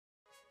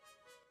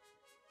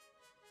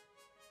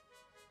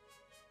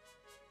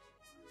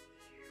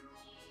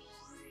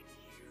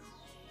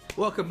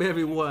Welcome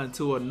everyone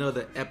to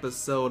another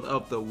episode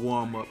of the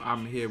warm up.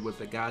 I'm here with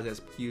the guys as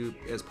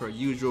per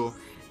usual.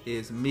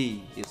 It's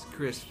me, it's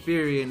Chris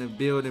Fury in the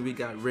building. We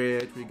got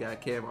Reg, we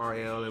got Kev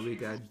RL, and we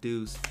got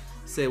Deuce.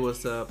 Say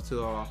what's up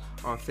to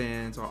our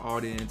fans, our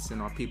audience,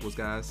 and our peoples,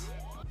 guys.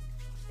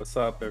 What's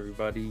up,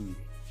 everybody?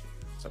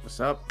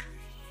 What's up?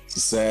 It's a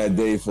sad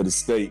day for the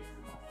state.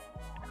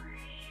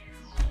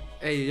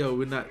 Hey, yo,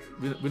 we're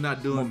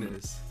not doing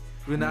this.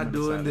 We're not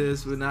doing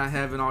this. We're not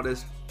having all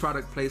this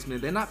product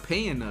placement. They're not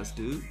paying us,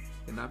 dude.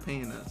 They're not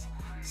paying us.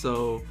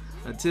 So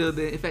until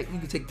then, in fact, you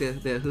can take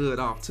that hood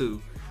off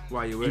too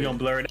while you're wearing. You gonna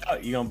blur it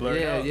out? You gonna blur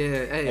it out?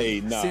 Yeah. Hey,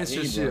 nah,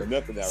 censorship.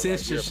 Nothing out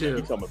Censorship. Right here,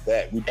 man. We coming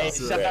back. We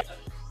Hey,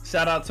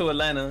 shout out to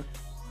Atlanta.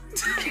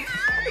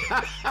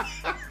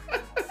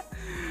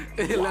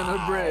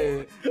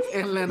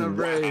 Atlanta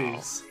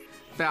Braves,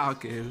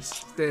 Falcons,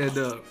 stand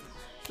up.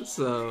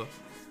 So,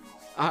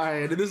 all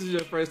right, if this is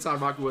your first time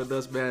rocking with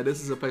us, man,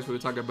 this is a place where we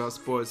talk about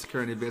sports,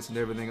 current events, and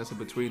everything else in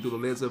between through the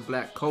lens of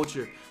black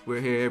culture. We're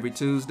here every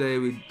Tuesday.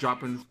 We're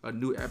dropping a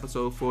new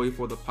episode for you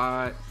for the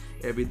pod.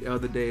 Every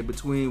other day in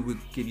between, we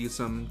give you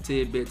some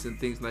tidbits and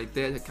things like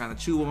that to kind of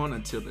chew on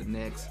until the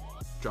next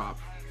drop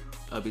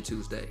every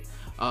Tuesday.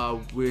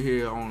 We're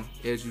here on,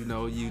 as you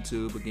know,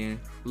 YouTube. Again,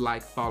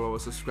 like, follow, or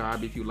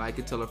subscribe if you like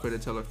it. Tell a friend.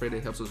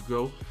 It helps us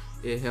grow.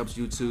 It helps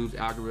YouTube's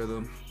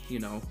algorithm,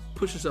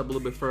 push us up a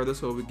little bit further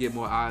so we get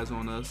more eyes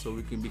on us, so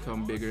we can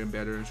become bigger and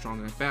better and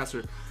stronger and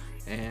faster,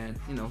 and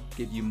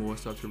give you more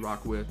stuff to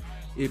rock with.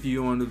 If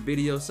you're on the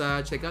video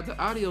side, check out the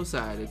audio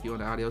side. If you're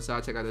on the audio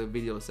side, check out the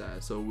video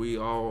side. So we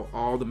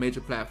all the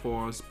major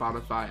platforms: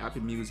 Spotify,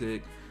 Apple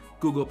Music,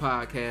 Google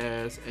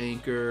Podcasts,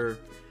 Anchor,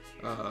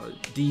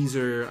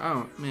 Deezer.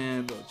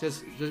 Look,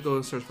 just go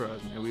and search for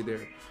us, man. We're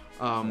there.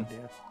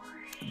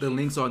 The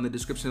links are in the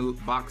description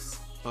box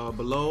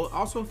below.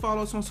 Also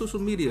follow us on social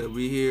media.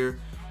 We're here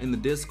in the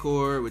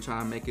Discord. We're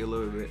trying to make it a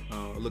little bit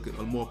look at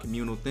a more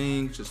communal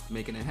thing, just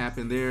making it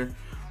happen there.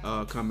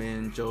 Come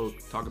in, joke,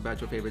 talk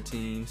about your favorite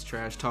teams,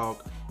 trash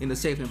talk in a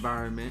safe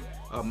environment,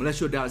 unless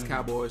you're Dallas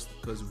Cowboys,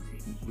 because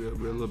we're a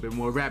little bit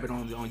more rabid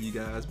on you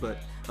guys. But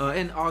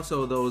and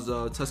also those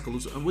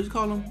Tuscaloosa, what do you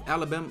call them,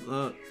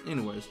 Alabama,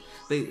 anyways,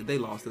 they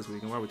lost this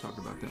week, and why are we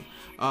talking about them?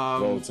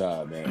 Roll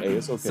Tide, man. Hey,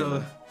 it's okay,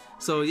 man.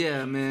 So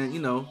yeah, man,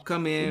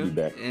 come in,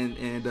 we'll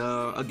and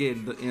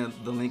again,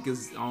 the link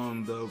is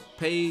on the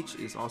page.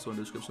 It's also in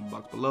the description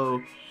box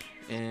below.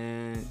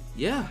 And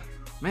yeah,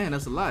 man,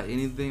 that's a lot.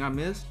 Anything I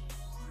missed?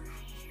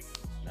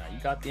 Nah, you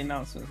got the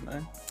announcements,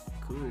 man.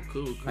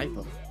 Cool.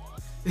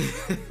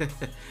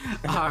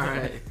 All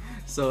right,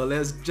 so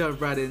let's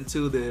jump right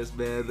into this,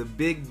 man. The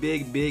big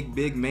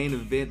main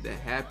event that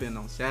happened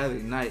on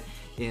Saturday night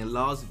in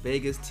Las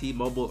Vegas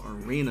T-Mobile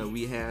Arena.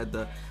 We had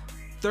the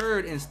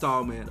third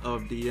installment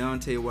of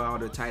Deontay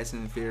Wilder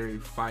Tyson Fury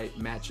fight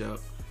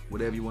matchup,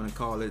 whatever you want to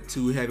call it.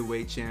 Two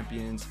heavyweight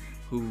champions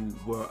who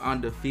were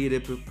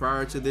undefeated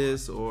prior to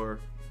this,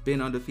 or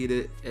been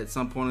undefeated at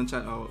some point in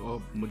time,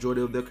 or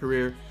majority of their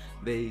career.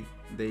 They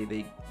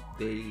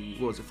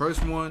what was the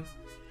first one?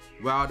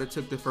 Wilder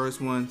took the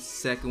first one.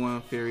 Second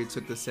one, Fury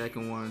took the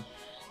second one,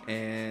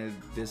 and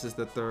this is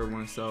the third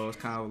one. So it's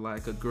kind of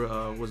like a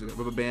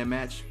rubber band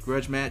match,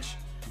 grudge match,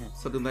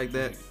 something like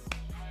that.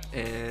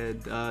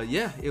 And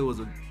it was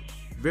a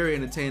very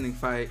entertaining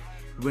fight.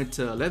 Went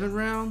to 11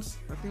 rounds.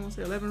 I think I want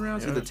to say 11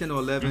 rounds, either 10 or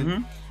 11.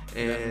 Mm-hmm.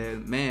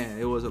 And man,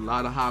 it was a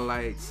lot of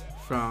highlights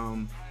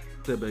from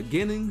the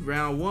beginning,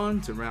 round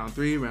 1 to round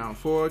 3, round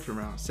 4 to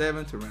round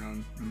 7 to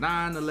round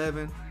 9,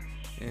 11.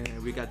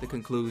 And we got the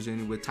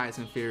conclusion with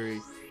Tyson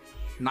Fury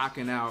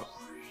knocking out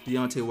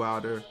Deontay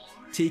Wilder,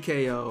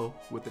 TKO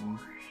with a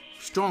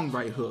strong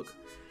right hook.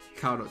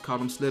 Caught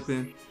him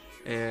slipping.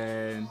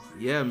 And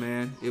yeah,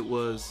 man, it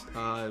was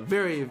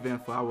very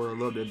eventful. I would have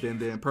loved to have been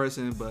there in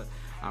person, but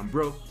I'm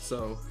broke,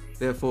 so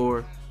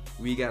therefore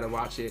we gotta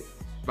watch it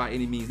by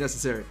any means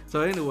necessary. So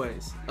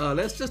anyways,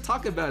 let's just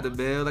talk about it,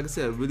 man. Like I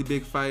said, a really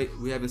big fight.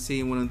 We haven't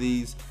seen one of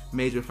these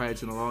major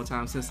fights in a long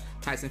time, since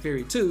Tyson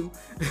Fury 2.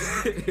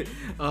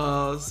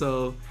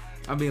 So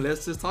I mean,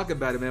 let's just talk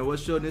about it, man.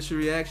 What's your initial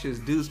reactions,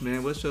 Deuce,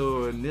 man? What's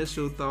your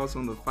initial thoughts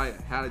on the fight?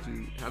 How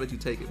did you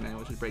take it, man?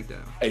 What's your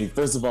breakdown? Hey,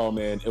 first of all,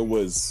 man, it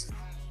was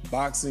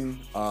boxing.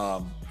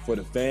 For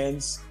the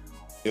fans,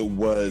 it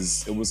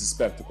was a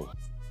spectacle.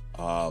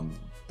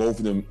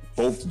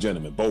 Both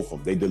gentlemen,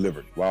 they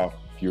delivered. Wow,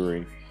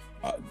 Fury.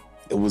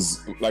 It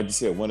was, like you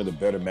said, one of the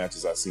better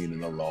matches I've seen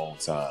in a long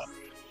time.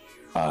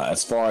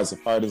 As far as the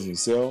fighters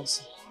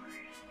themselves,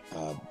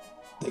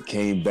 they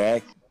came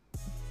back,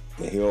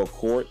 they held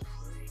court.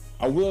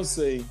 I will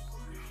say,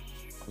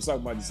 I was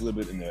talking about this a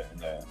little bit in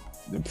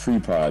the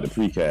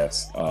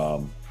precast.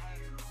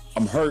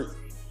 I'm hurt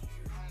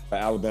by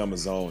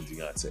Alabama's own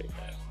Deontay,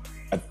 man.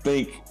 I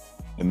think,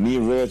 and me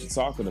and Reg were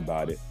talking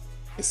about it,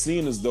 it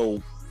seemed as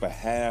though for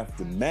half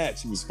the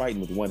match he was fighting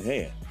with one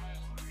hand.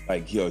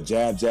 Like,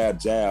 jab, jab,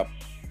 jab.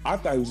 I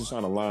thought he was just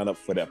trying to line up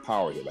for that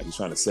power hit. Like, he's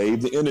trying to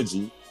save the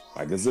energy.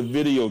 Like it's a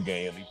video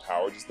game. He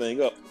powered this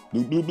thing up.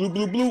 Bloop, bloop, bloop,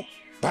 bloop, bloop.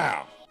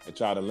 Pow! And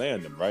try to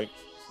land him, right?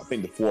 I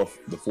think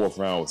the fourth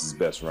round was his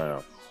best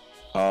round.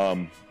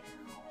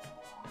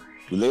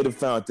 We later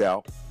found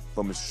out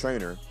from his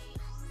trainer,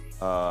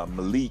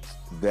 Malik,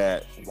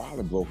 that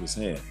Wilder broke his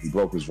hand. He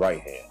broke his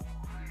right hand.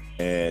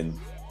 And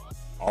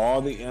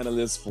all the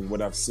analysts, from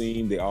what I've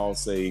seen, they all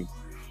say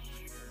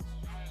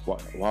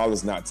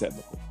Wilder's not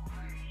technical.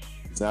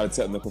 He's not a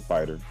technical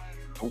fighter.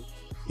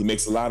 He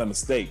makes a lot of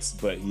mistakes,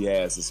 but he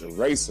has this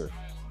eraser.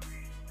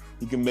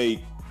 He can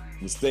make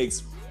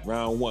mistakes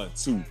round 1,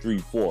 2, 3,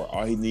 4.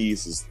 All he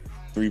needs is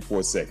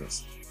 3-4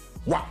 seconds.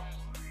 Wow.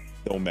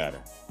 Don't matter.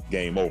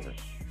 Game over.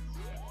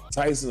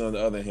 Tyson, on the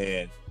other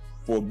hand,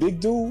 for a big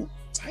dude,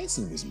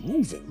 Tyson was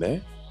moving,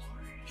 man.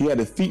 He had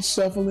the feet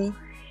shuffling.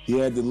 He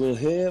had the little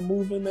head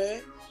moving,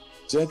 man.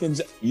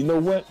 You know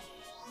what?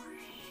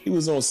 He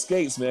was on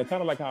skates, man.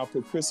 Kind of like how I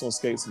put Chris on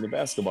skates in the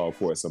basketball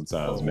court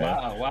sometimes,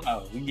 man.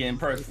 Wow. We getting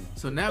personal.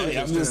 So now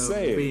I'm just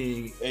saying.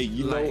 Being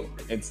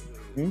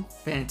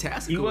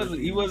fantastic. He was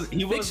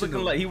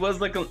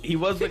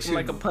looking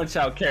like a Punch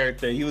Out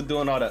character. He was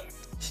doing all the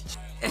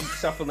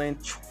shuffling.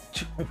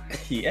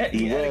 He had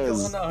it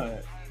going on.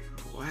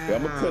 Wow. Yeah,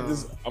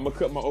 I'm gonna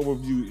cut my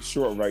overview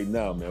short right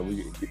now, man.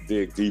 We can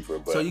dig deeper.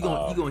 But so you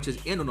gonna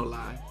just end on a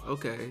lie?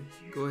 Okay,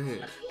 go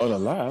ahead. On a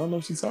lie? I don't know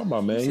what she's talking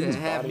about, man. He was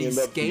bodying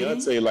up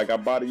Deontay like I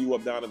body you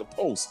up down in the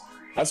post.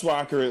 That's why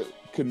I could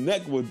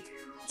connect with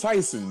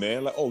Tyson,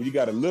 man. Like, oh, you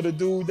got a little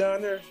dude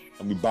down there?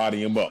 Let me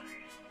body him up.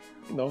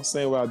 You know,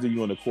 same way I do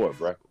you on the court,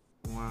 bro.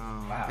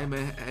 Wow. Hey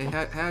man,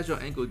 how's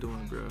your ankle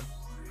doing, bro?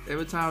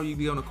 Every time you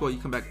be on the court, you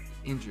come back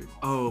injured.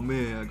 Oh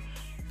man.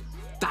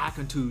 Thigh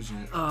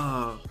contusion,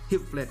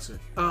 hip flexor,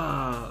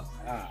 wow.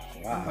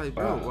 Like,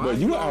 bro, but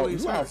you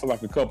out for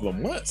like a couple of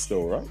months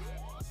though, right?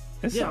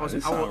 I was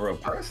real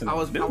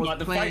personal. The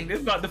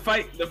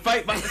fight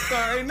about to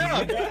start right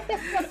now.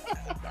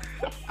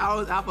 I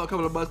was out for a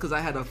couple of months because I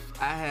had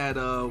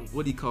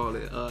what do you call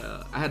it?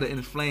 I had an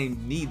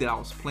inflamed knee that I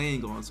was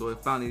playing on, so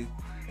it finally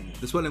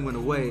the swelling went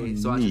away,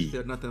 so I just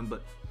felt nothing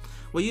but.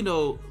 Well, you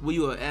know, when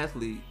you're an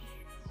athlete,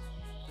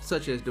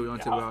 such as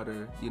Deontay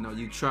Wilder, you know,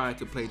 you try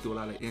to play through a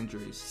lot of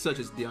injuries, such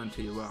as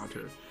Deontay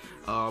Wilder,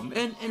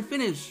 and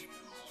finish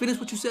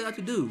what you set out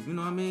to do. You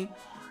know what I mean?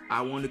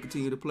 I wanted to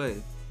continue to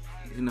play.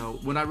 You know,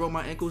 when I roll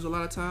my ankles, a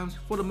lot of times,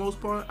 for the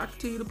most part, I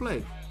continue to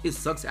play. It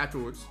sucks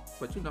afterwards,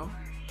 but you know,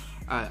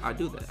 I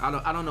do that. I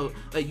don't know,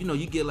 like, you know,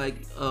 you get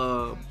like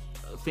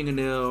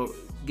fingernail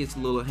gets a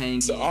little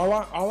hangy. So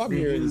all I'm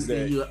hearing is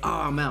that like,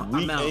 I'm out.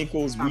 Weak I'm out.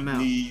 ankles, weak out.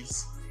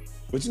 knees.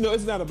 But you know,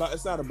 it's not about you,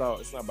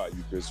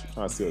 Chris. You're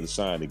trying to steal the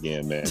shine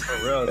again, man. For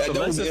real. So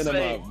let's just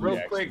say, real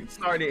quick,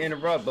 sorry to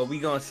interrupt, but we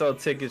gonna sell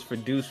tickets for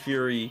Deuce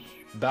Fury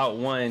Bout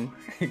 1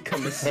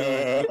 coming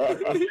soon.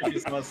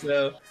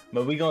 Myself,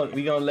 but we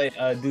gonna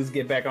let Deuce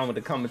get back on with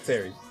the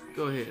commentary.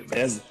 Go ahead,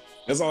 man.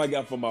 That's all I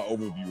got for my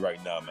overview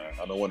right now, man.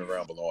 I don't want to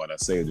ramble on. I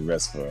save the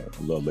rest for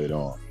a little later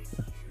on.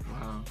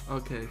 Wow.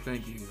 Okay.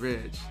 Thank you,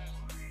 Reg.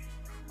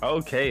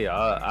 Okay,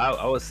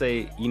 I would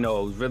say, you know,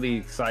 I was really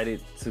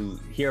excited to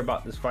hear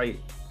about this fight.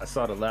 I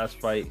saw the last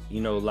fight,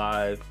 you know,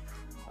 live.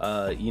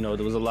 You know,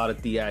 there was a lot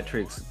of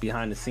theatrics,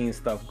 behind the scenes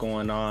stuff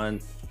going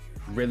on.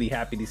 Really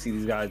happy to see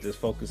these guys just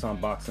focus on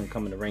boxing,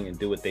 come in the ring and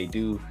do what they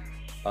do.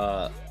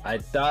 I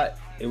thought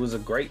it was a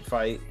great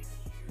fight.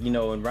 You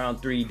know, in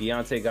round 3,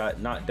 Deontay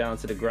got knocked down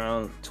to the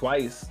ground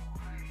twice.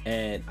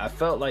 And I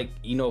felt like,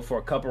 you know, for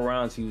a couple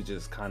rounds, he was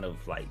just kind of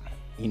like,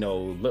 you know,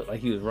 looked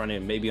like he was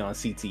running maybe on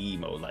CTE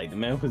mode. Like, the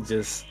man was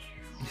just,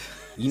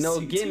 you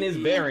know, getting his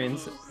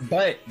bearings.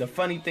 But the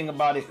funny thing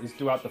about it is,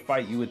 throughout the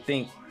fight, you would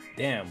think,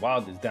 damn,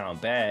 Wilder's down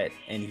bad,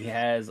 and he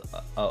has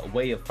a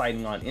way of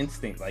fighting on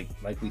instinct. Like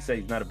we said,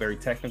 he's not a very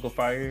technical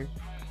fighter.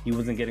 He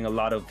wasn't getting a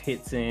lot of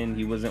hits in.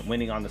 He wasn't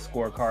winning on the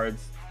scorecards.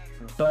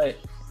 But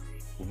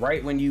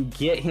right when you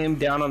get him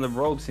down on the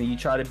ropes and you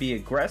try to be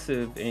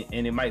aggressive,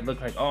 and it might look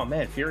like, oh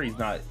man, Fury's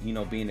not, you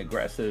know, being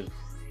aggressive,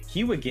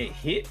 he would get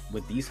hit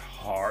with these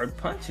hard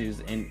punches,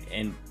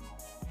 and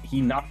he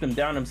knocked him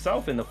down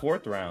himself in the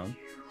 4th round.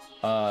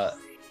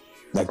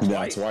 Knocked him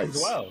down twice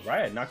as well,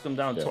 right? Knocked him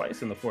down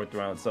twice in the 4th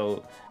round.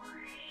 So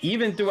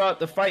even throughout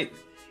the fight,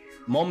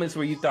 moments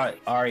where you thought,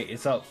 all right,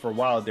 it's up for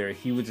Wilder,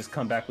 he would just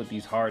come back with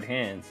these hard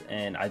hands.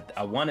 And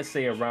I want to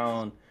say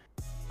around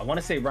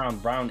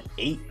round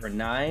 8 or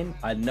 9,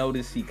 I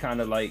noticed he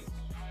kind of like,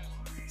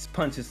 his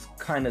punches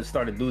kind of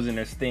started losing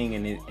their sting,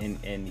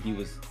 and he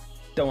was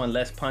throwing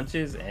less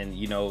punches. And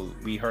you know,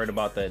 we heard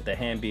about the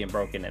hand being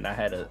broken, and I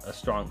had a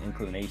strong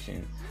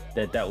inclination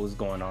that was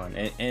going on.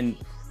 And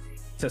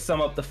to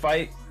sum up the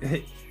fight,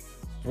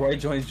 Roy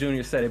Jones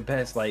Jr. said it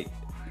best, like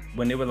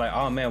when they were like,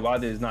 oh man,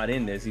 Wilder is not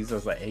in this, he's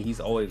just like, hey, he's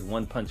always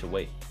one punch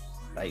away.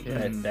 Like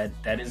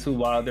that is who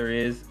Wilder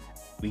is.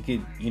 We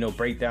could, you know,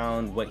 break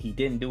down what he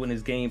didn't do in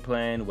his game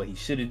plan, what he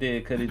should have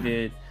did, could have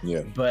did.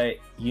 Yeah. But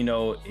you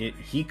know,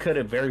 he could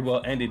have very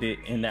well ended it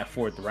in that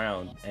 4th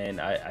round, and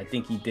I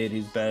think he did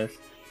his best.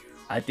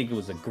 I think it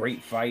was a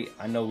great fight.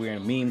 I know we're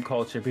in meme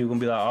culture. People gonna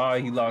be like,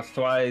 oh, he lost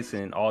twice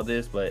and all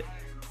this, but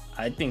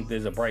I think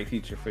there's a bright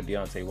future for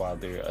Deontay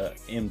Wilder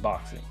in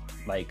boxing.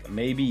 like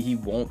maybe he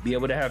won't be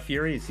able to have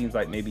Fury. It seems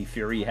like maybe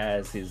Fury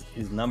has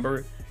his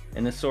number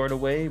in a sort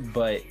of way,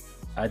 but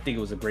I think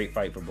it was a great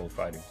fight for both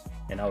fighters,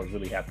 and I was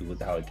really happy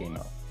with how it came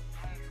out.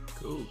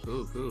 Cool.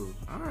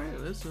 All right,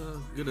 that's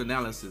good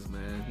analysis,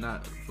 man.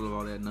 Not full of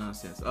all that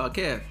nonsense.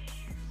 Kev.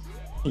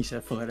 He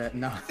said full of that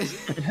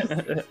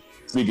nonsense.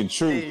 Speaking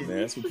truth, Hey,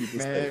 man. That's what people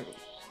say.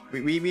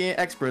 We being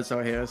experts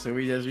out here, so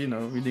we just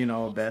we doing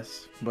our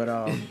best. But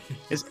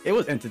it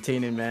was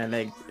entertaining, man.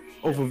 Like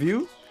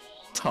overview,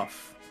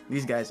 tough.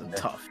 These guys are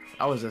tough.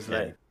 I was just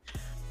like,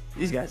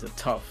 these guys are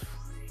tough.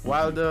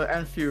 Wilder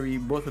and Fury,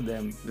 both of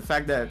them. The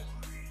fact that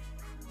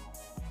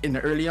in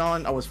the early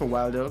on, I was for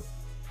Wilder.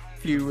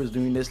 Fury was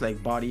doing this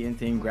like bodying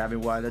thing,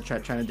 grabbing Wilder,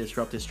 trying to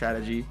disrupt his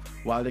strategy.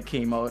 Wilder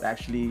came out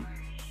actually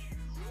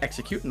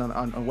executing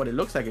on what it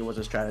looks like it was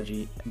a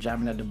strategy,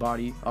 jabbing at the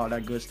body, all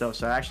that good stuff.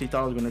 So I actually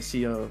thought I was gonna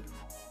see a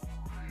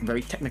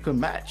very technical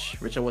match,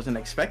 which I wasn't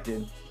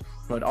expecting.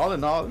 But all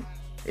in all,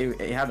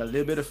 it had a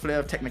little bit of flair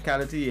of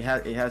technicality. It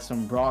had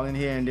some brawling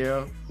here and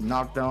there,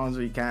 knockdowns.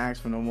 We can't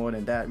ask for no more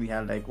than that. We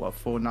had like what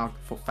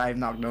five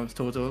knockdowns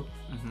total.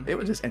 It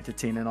was just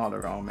entertaining all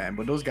around, man.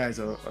 But those guys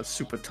are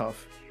super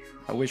tough.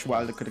 I wish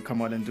Wilder could have come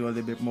out and do a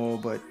little bit more,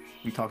 but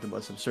we talked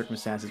about some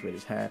circumstances with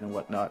his hand and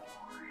whatnot.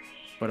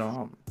 But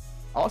I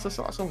also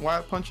saw some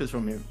wild punches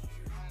from him.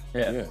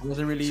 Yeah. I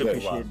wasn't really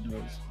appreciating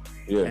those.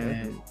 Yeah.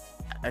 And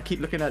I keep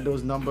looking at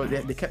those numbers.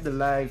 They kept the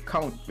live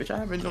count, which I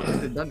haven't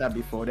noticed they've done that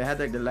before. They had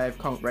like the live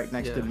count right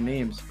next to the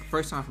names.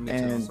 First time for me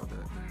too. I saw that,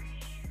 man.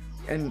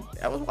 And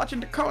I was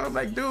watching the count. I'm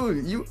like,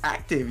 dude, you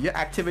active. Your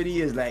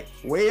activity is like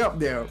way up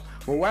there.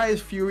 But why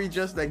is Fury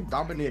just like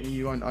dominating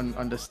you on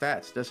the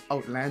stats, just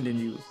outlanding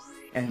you?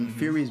 And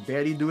Fury's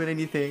barely doing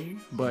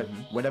anything, but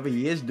whatever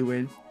he is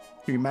doing,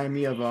 he remind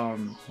me of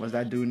what's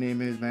that dude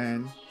name is,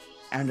 man?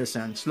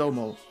 Anderson,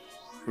 slow-mo.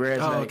 Whereas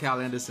Cal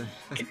Anderson.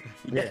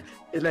 yeah,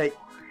 it's like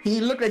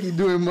he looked like he's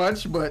doing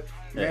much, but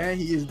man,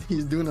 he's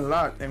doing a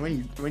lot. And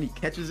when he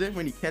catches it,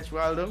 when he catch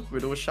Wilder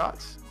with those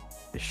shots,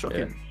 it's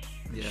shocking.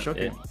 Yeah.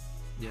 Shocking.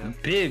 Yeah.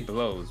 Big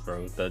blows,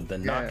 bro. The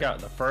knockout,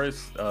 the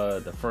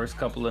first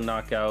couple of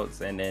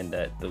knockouts, and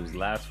then those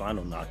last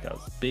final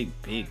knockouts, big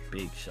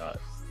shots.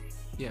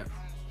 Yeah.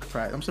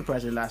 I'm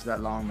surprised it lasted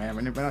that long, man.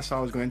 When I saw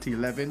it was going to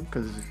 11,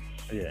 because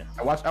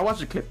I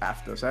watched the clip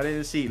after, so I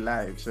didn't see it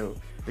live. So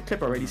the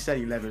clip already said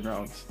 11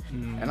 rounds,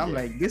 and I'm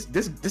like, this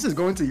is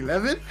going to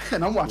 11,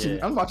 and I'm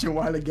watching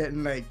Wilder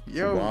getting like,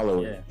 yo,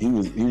 Wilder, he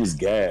was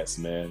gassed,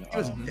 man. He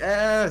was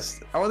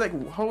gassed. I was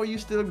like, how are you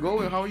still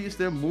going? How are you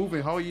still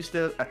moving? How are you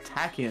still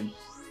attacking?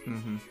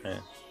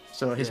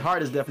 So his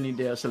heart is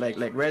definitely there. So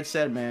like Red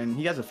said, man,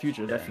 he has a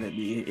future.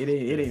 Definitely,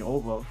 it ain't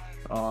over.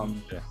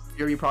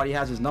 Fury probably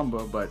has his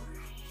number, but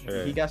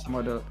he got some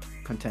other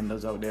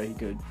contenders out there he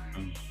could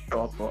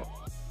show up for.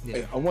 Yeah.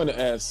 Hey, I want to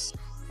ask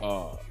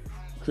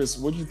Chris,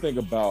 what do you think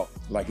about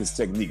like his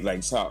technique?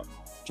 Like how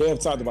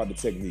Kev talked about the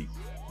technique.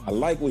 I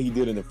like what he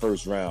did in the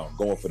first round,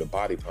 going for the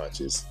body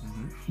punches.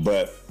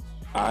 But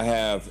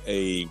there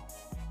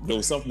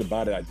was something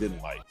about it I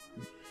didn't like.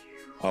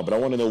 But I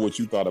want to know what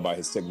you thought about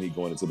his technique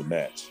going into the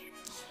match.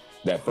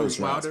 That first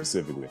round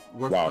specifically.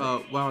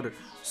 Wilder.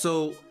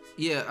 So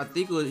yeah, I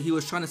think he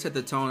was trying to set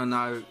the tone, and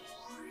I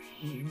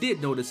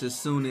did notice as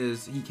soon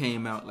as he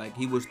came out, like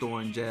he was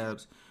throwing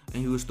jabs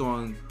and he was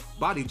throwing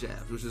body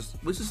jabs,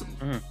 which is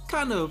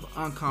kind of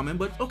uncommon,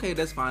 but okay,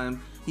 that's fine.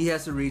 He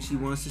has to reach. He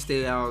wants to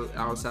stay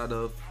outside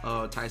of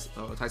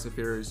Tyson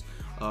Fury's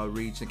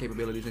reach and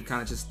capabilities, and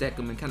kind of just stack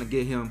him and kind of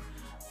get him,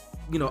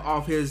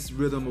 off his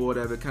rhythm or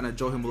whatever, kind of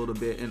jolt him a little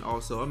bit. And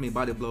also, I mean,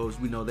 body blows,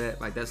 we know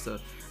that, like that's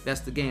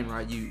the game,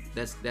 right?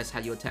 That's how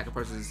you attack a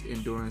person's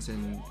endurance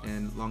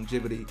and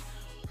longevity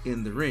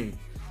in the ring.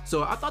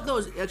 So I thought that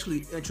was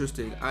actually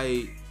interesting.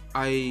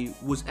 I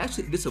was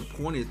actually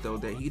disappointed though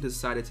that he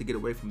decided to get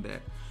away from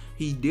that.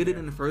 He did it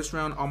in the first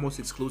round almost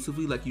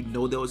exclusively, like that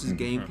was his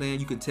game plan.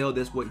 You could tell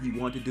that's what he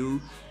wanted to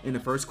do in the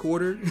first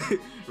quarter,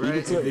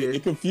 right?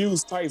 It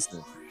confused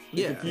Tyson.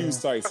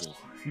 Confused Tyson.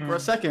 For a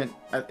second,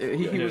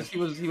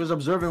 he was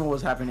observing what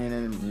was happening,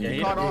 and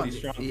he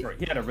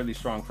had a really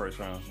strong first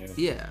round.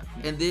 Yeah,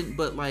 and then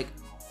but like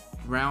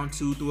round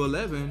 2 through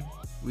 11.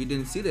 We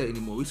didn't see that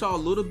anymore. We saw a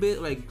little bit,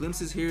 like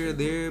glimpses here or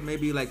there.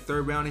 Maybe like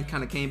third round, he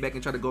kind of came back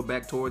and tried to go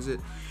back towards it,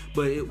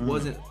 but it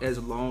wasn't as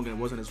long and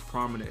wasn't as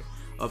prominent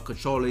of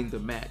controlling the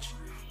match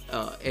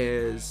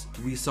as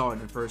we saw in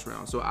the first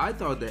round. So I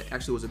thought that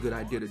actually was a good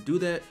idea to do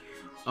that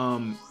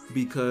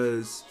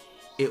because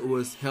it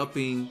was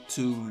helping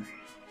to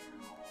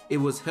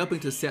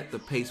set the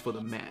pace for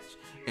the match.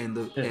 And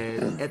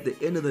at the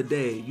end of the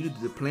day, you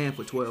need to plan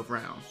for 12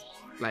 rounds.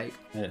 Like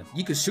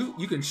you can shoot.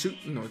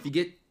 If you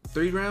get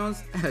 3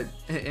 rounds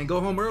and go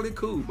home early,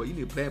 cool, but you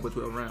need to plan for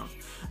 12 rounds.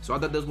 So I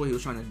thought that's what he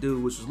was trying to do,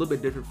 which was a little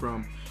bit different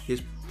from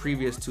his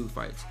previous 2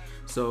 fights.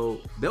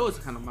 So that was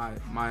kind of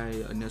my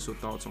initial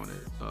thoughts on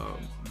it.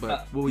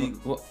 But what were you?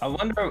 Well, I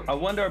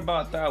wonder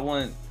about that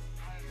one.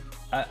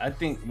 I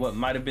think what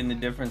might have been the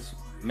difference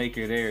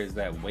maker there is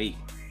that weight.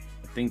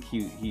 I think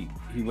he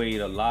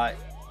weighed a lot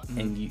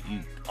and you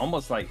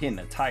almost like hitting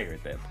a tire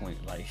at that point.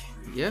 Like,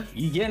 Yeah.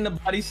 you getting the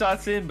body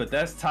shots in, but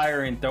that's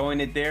tiring throwing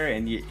it there,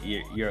 and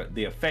you're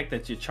the effect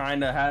that you're trying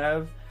to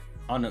have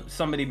on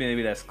somebody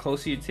maybe that's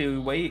closer to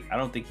your weight. I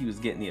don't think he was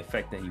getting the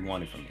effect that he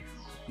wanted from it.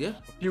 Yeah.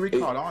 Fury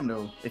caught on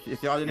though.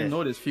 If y'all didn't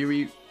notice,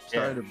 Fury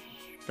started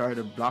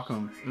to block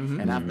him,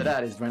 and after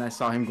that is when I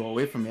saw him go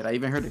away from it. I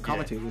even heard the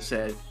commentator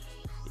said,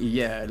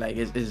 "Yeah, like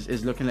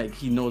it's looking like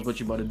he knows what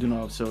you're about to do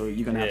now, so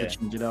you're gonna have to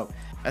change it up."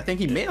 I think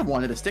he may have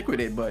wanted to stick with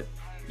it, but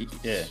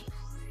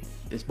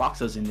it's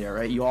boxers in there,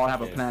 right? You all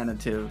have a plan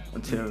until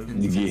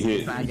You get hit.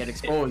 the plan get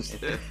exposed.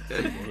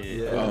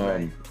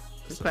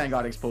 This plan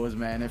got exposed,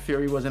 man, and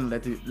Fury wasn't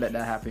let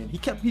that happen. He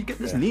kept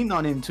just leaning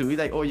on him too. He's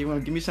like, "Oh, you want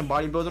to give me some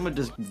body blows? I'm gonna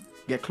just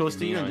get close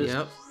to you and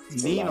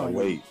just lean on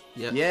weight.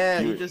 you."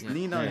 Yeah, he just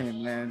leaned on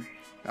him, man.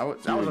 That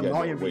was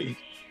annoying.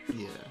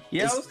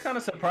 Yeah, I was kind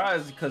of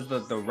surprised because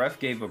the ref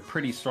gave a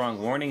pretty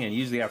strong warning, and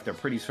usually after a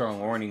pretty strong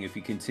warning, if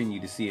you continue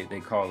to see it, they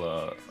call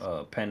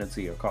a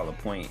penalty or call a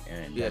point,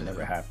 and that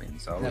never happened.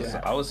 So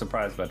I was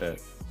surprised by that.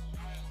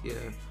 Yeah.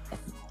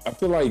 I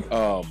feel like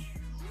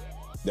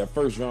that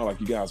first round,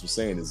 like you guys were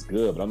saying, is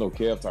good, but I know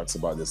Kev talks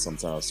about this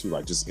sometimes too,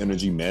 like just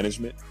energy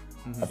management.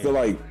 I feel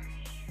like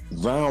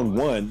round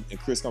one, and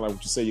Chris, kind of like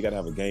what you say, you got to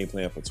have a game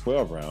plan for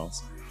 12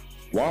 rounds.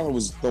 Wilder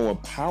was throwing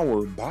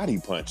power body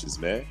punches,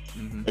 man.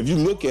 If you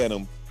look at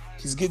him,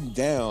 he's getting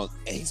down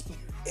and he's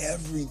putting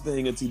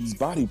everything into these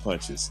body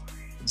punches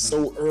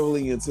so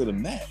early into the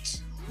match.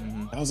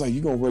 I was like,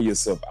 you're gonna wear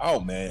yourself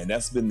out, man. And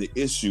that's been the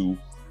issue,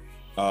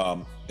 at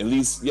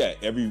least,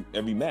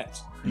 every match.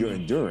 Your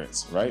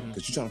endurance, right?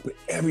 Because you're trying to put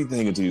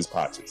everything into these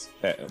punches.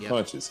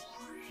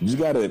 You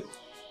gotta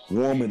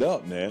warm it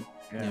up, man.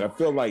 And I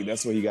feel like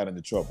that's where he got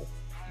into trouble.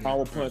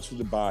 Power punch with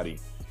the body,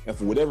 and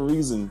for whatever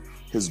reason,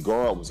 his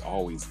guard was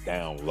always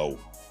down low.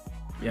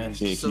 Yeah,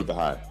 he didn't keep it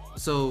high.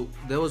 So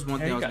there was one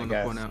thing I was going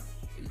to point out.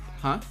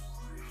 Huh?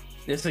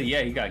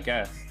 He got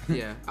gas.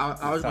 Yeah,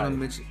 I was going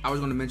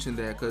to mention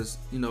that because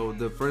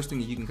the first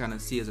thing you can kind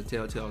of see as a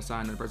telltale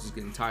sign that the person's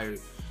getting tired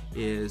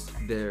is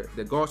their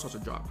guard starts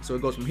to drop. So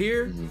it goes from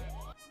here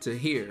to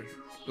here,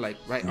 like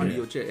right under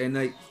your chair, and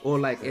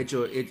like at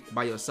your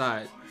by your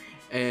side.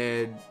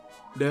 And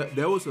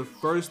there was the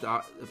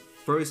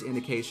first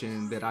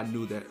indication that I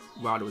knew that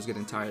Wilder was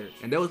getting tired,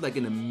 and that was like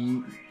in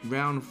the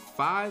round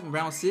 5,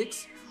 round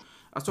 6.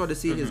 I started to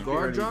see his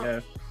guard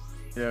drop.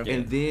 Yeah.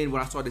 And then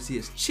when I started to see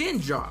his chin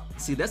drop,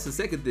 see, that's the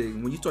second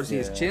thing. When you start to see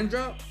his chin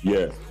drop,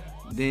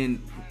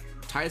 then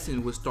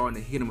Tyson was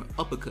starting to hit him with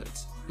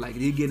uppercuts. Like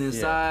he get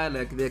inside,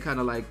 like they're kind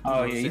of like,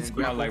 he's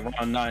about like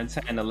round 9,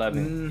 10,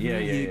 11.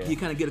 You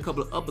kind of get a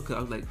couple of uppercuts.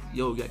 I was like,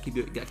 yo, you gotta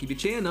keep your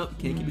chin up.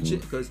 Can't keep your chin,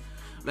 because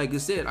like you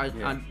said,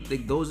 I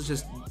think those are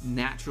just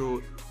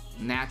natural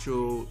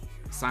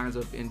signs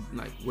of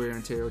like wear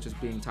and tear,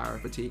 just being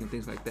tired, fatigue, and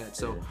things like that.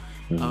 So,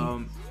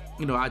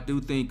 I do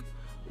think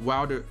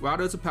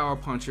Wilder's a power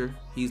puncher.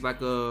 He's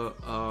like a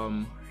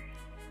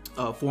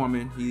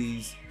Foreman.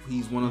 He's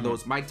one of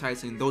those Mike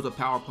Tyson. Those are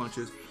power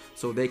punchers,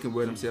 so they can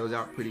wear themselves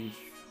out pretty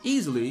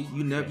easily.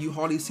 You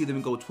hardly see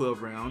them go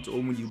 12 rounds, or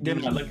when you do, they're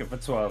not looking for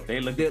 12.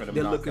 They're looking for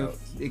the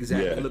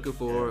knockouts. Looking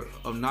for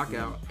a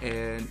knockout,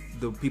 and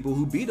the people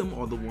who beat them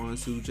are the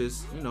ones who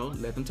just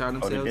let them tire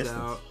themselves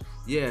out.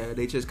 Yeah,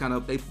 they just kind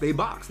of they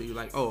box. They're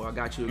like, oh, I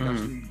got you,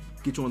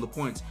 get you on the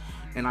points.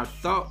 And I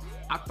thought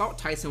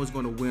Tyson was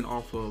going to win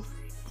off of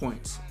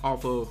points,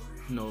 off of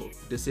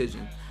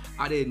decision.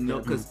 I didn't know,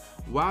 because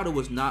Wilder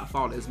was not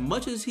falling as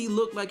much as he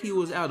looked like he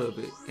was out of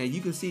it, and you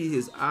can see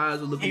his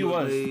eyes were looking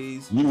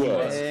ways. He was.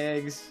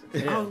 Legs.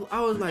 I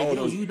was like,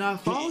 yo, you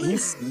not falling? He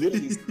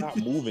literally stopped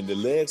moving. The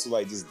legs were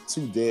like just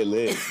 2 dead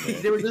legs,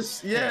 man. They were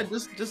just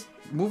just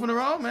moving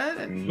around,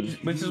 man.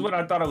 Which is what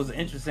I thought it was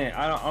interesting.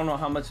 I don't know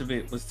how much of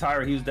it was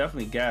tired. He was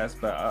definitely gassed,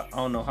 but I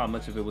don't know how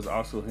much of it was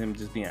also him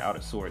just being out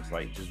of sorts,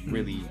 like just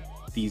really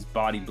these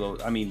body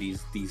blows. I mean,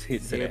 these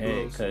hits to the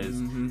head,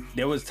 because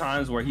there was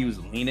times where he was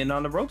leaning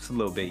on the ropes a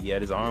little bit. He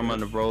had his arm on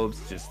the ropes,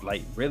 just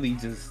like really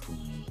just.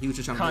 He was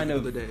just trying to make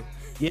it through the day.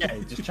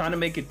 Yeah, just trying to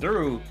make it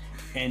through,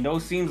 and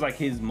those seems like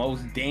his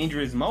most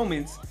dangerous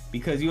moments,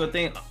 because you'll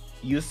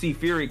see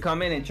Fury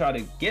come in and try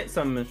to get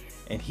some,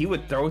 and he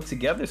would throw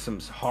together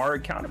some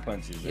hard counter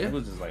punches. It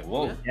was just like,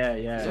 whoa.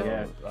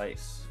 Yeah. Like,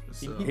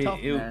 he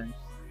tough, man.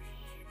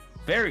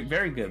 Very,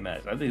 very good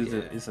match. I think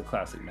it's a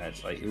classic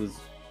match. Like, it was.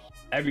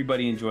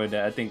 Everybody enjoyed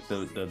that. I think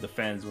the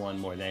fans won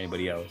more than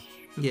anybody else.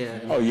 Yeah.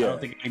 I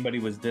don't think anybody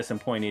was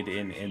disappointed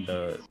in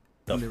the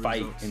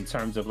fight results. In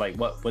terms of like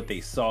what they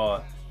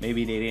saw.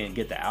 Maybe they didn't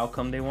get the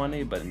outcome they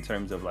wanted, but in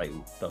terms of like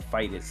the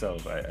fight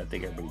itself, I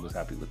think everybody was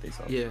happy with what they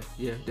saw. Yeah,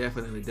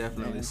 definitely.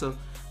 Yeah.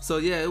 So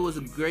yeah, it was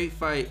a great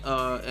fight,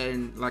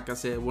 and like I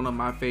said, one of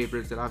my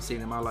favorites that I've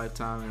seen in my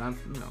lifetime, and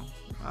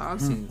I've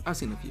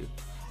seen a few.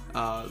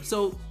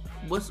 So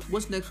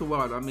what's next for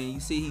Wilder? I mean, you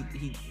see,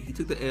 he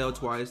took the L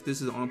twice. This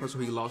is the only person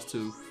who he lost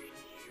to.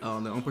 The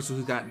only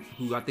person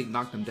who I think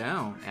knocked him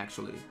down,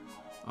 actually,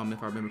 if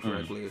I remember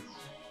correctly.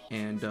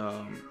 And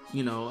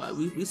you know,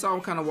 we saw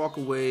him kind of walk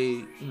away.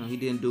 You know, he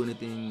didn't do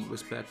anything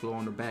respectful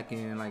on the back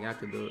end, like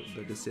after the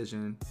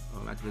decision,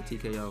 after the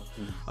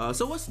TKO.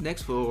 So what's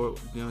next for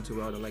Deontay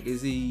Wilder? Like,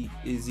 is he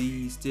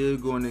still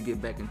going to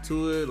get back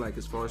into it? Like,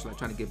 as far as like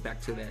trying to get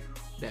back to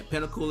that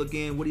pinnacle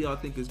again? What do y'all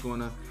think is going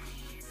to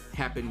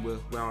happen with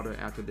Wilder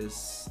after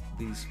these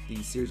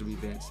series of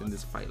events and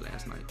this fight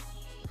last night?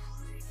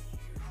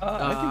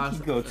 I think he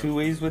could go two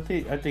ways with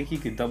it. I think he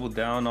could double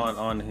down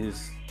on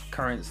his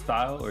current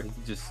style, or he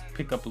could just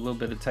pick up a little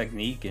bit of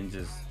technique and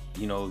just,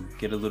 you know,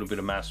 get a little bit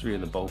of mastery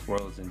of the both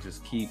worlds and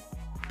just keep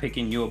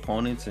picking new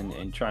opponents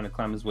and trying to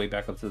climb his way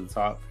back up to the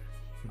top.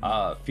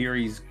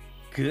 Fury's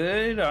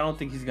good. I don't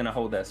think he's gonna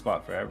hold that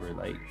spot forever.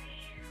 Like,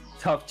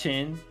 tough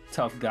chin,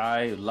 tough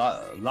guy, a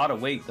lot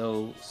of weight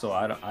though, so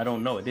I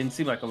don't know. It didn't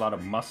seem like a lot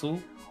of muscle,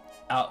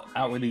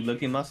 outwardly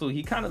looking muscle.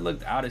 He kind of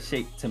looked out of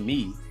shape to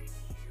me.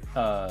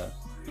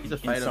 He's a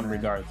fighter, in some man.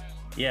 regards.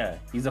 Yeah,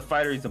 he's a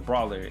fighter, he's a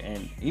brawler,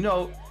 and you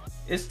know,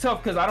 it's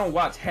tough because I don't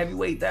watch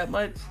heavyweight that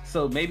much,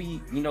 so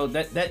maybe, you know,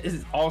 that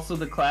is also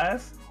the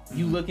class.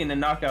 You look into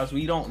knockouts,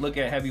 we don't look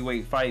at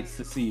heavyweight fights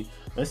to see,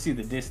 let's see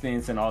the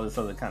distance and all this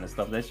other kind of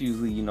stuff. That's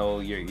usually, you know,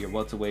 your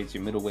welterweights,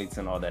 your middleweights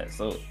and all that.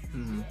 So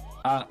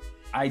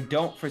I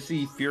don't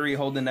foresee Fury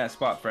holding that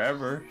spot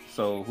forever,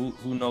 so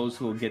who knows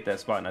who will get that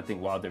spot. And I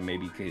think Wilder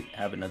maybe could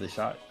have another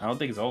shot. I don't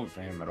think it's over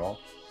for him at all.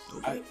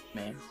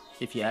 Man,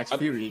 if you ask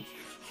Fury,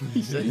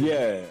 he said,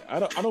 Yeah, I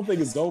don't think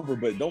it's over,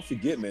 but don't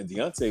forget, man,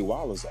 Deontay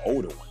Wilder's the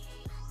older one.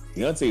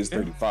 Deontay is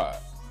 35.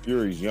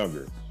 Fury's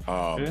younger.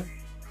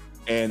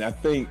 And I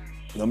think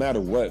no matter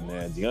what,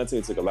 man,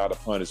 Deontay took a lot of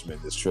punishment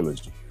in this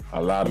trilogy.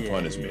 A lot of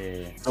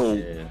punishment.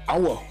 So I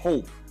would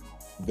hope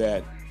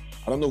that,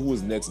 I don't know who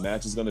his next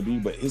match is going to be,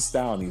 but his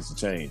style needs to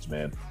change,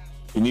 man.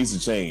 He needs to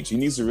change. He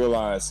needs to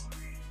realize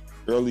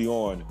early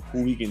on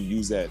who he can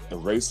use that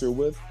eraser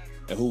with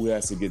and who he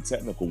has to get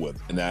technical with.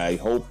 And I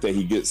hope that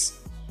he gets,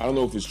 I don't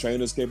know if his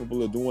trainer's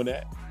capable of doing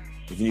that,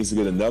 if he needs to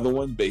get another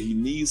one, but he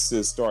needs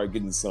to start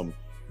getting some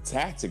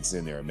tactics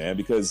in there, man,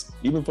 because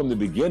even from the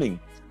beginning,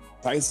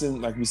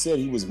 Tyson, like we said,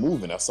 he was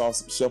moving. I saw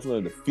some shuffling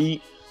of the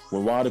feet.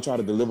 When Wilder tried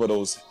to deliver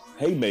those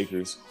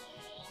haymakers,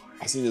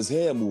 I seen his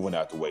head moving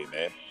out the way,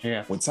 man.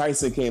 Yeah. When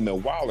Tyson came at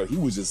Wilder, he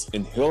was just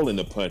inhaling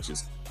the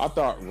punches. I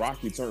thought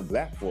Rocky turned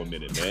black for a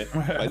minute, man.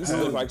 Like, this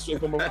is like straight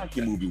from a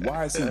Rocky movie.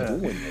 Why is he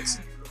doing this?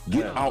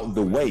 Get out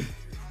the way.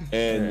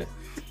 And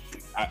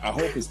I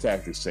hope his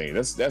tactics change.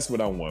 That's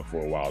what I want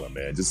for a Wilder,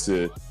 man. Just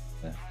to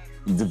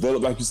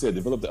develop, like you said,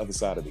 develop the other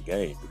side of the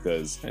game,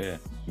 because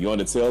you're on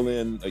the tail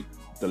end, like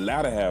the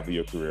latter half of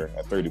your career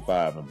at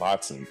 35 in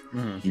boxing.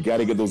 You got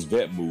to get those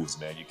vet moves,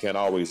 man. You can't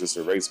always just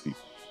erase people.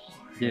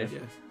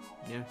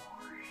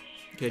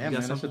 Okay, yeah,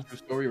 man, that's a true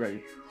story,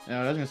 right?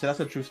 I was gonna say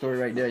that's a true story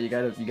right there. You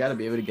gotta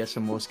be able to get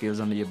some more skills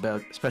under your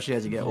belt, especially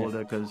as you get older,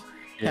 because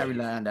you can't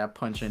rely on that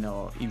punching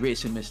or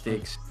erasing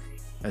mistakes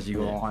as you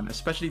go on.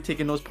 Especially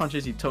taking those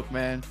punches he took,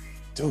 man.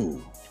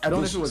 Dude, I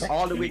don't know if it was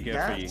all the way good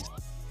for you. gas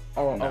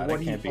or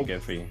what he can't be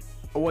good for you.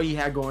 Or what he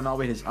had going on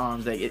with his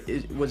arms. Like,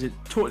 was it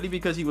totally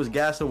because he was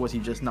gassed, or was he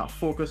just not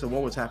focused, or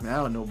what was happening? I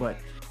don't know, but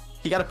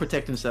he got to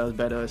protect himself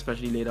better,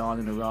 especially later on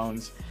in the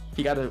rounds.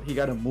 He got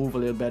to move a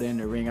little better in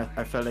the ring.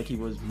 I felt like he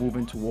was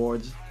moving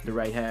towards the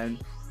right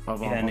hand.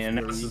 And the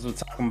analysis was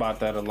talking about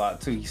that a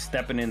lot too. He's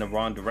stepping in the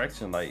wrong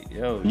direction. Like,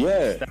 yo,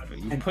 you're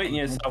putting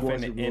yourself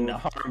in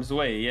harm's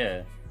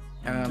way.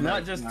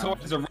 Not just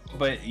towards the rope,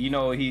 but you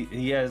know,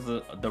 he has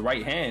the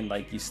right hand.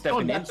 Like, he's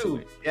stepping into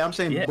it. Yeah, I'm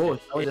saying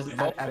both. I was just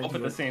both at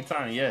the same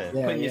time.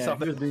 Putting yourself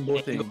doing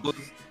both things.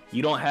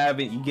 You don't have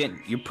it.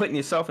 You're putting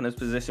yourself in this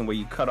position where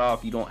you cut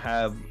off. You don't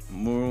have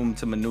room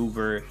to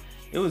maneuver.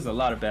 It was a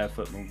lot of bad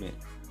foot movement.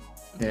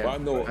 Yeah, well, I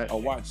know.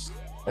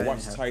 I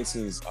watched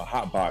Tyson's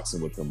hot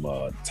boxing with him.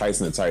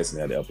 Tyson and Tyson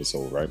had the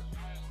episode, right?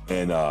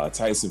 And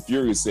Tyson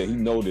Fury said he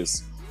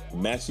noticed the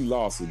match he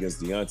lost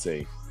against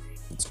Deontay,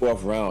 the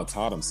 12th round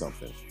taught him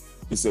something.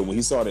 He said when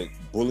he started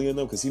bullying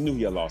them, because he knew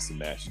he had lost the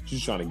match, he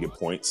was trying to get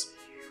points,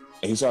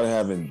 and he started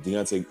having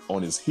Deontay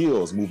on his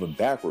heels, moving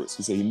backwards.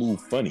 He said he moved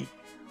funny.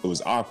 It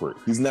was awkward.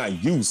 He's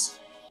not used.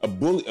 A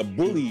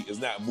bully is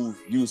not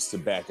used to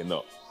backing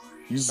up.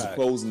 He's just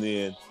closing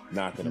in,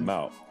 knocking him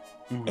out.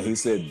 And he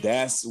said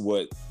that's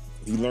what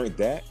he learned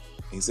that.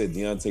 He said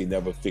Deontay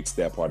never fixed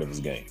that part of his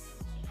game.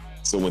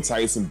 So when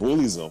Tyson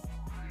bullies him,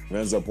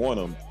 runs up on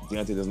him,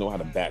 Deontay doesn't know how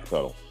to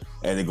backpedal.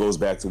 And it goes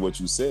back to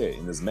what you said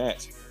in this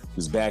match. He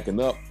was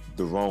backing up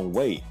the wrong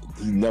way.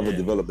 He never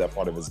developed that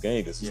part of his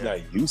game because he's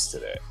not used to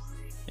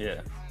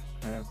that.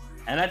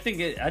 And I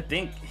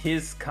think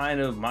his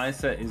kind of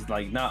mindset is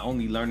like not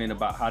only learning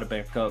about how to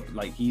back up,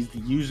 like he's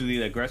usually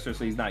the aggressor,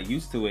 so he's not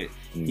used to it.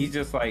 He's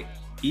just like,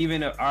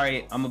 even if, all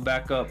right, I'm gonna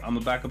back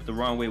up the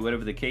wrong way,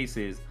 whatever the case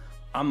is,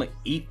 I'm gonna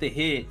eat the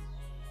hit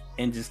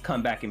and just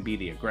come back and be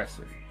the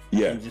aggressor.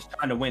 And just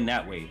trying to win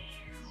that way.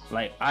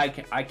 Like,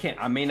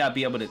 I may not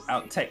be able to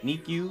out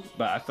technique you,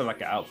 but I feel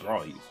like I out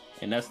brawl you,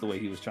 and that's the way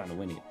he was trying to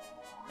win it.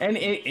 And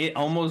it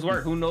almost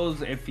worked. Who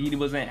knows if he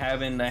wasn't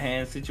having the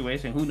hand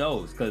situation? Who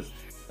knows? Because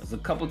There's a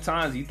couple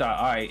times you thought,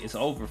 all right, it's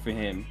over for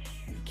him.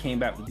 He came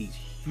back with these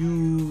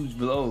huge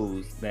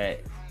blows that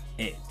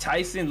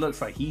Tyson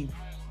looks like he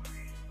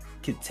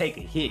could take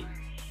a hit.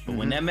 But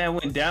when that man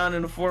went down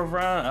in the 4th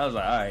round, I was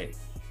like, all right.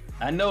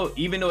 I know,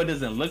 even though it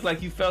doesn't look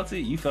like you felt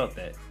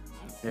that.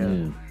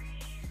 Yeah.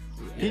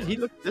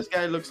 This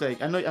guy looks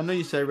like, I know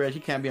you said, Reg, he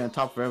can't be on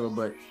top forever,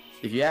 but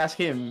if you ask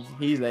him,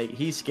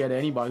 he's scared of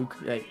anybody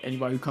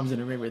who comes in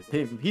the ring with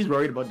him. He's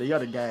worried about the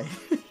other guy.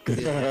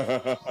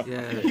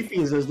 He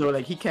feels as though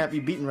like he can't be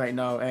beaten right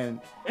now,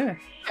 and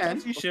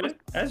as you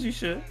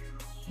should.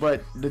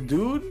 But the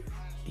dude,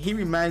 he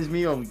reminds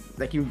me of,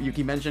 like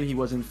you mentioned, he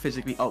wasn't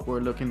physically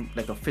outward looking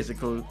like a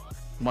physical,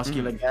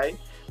 muscular guy.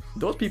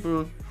 Those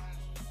people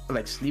are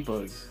like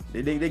sleepers.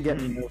 They get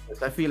me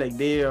nervous. I feel like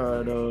they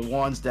are the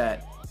ones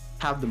that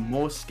have the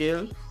most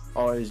skill,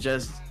 or they're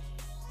just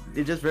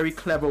very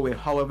clever with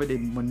however they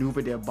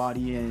maneuver their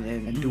body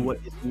and do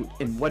what they do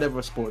in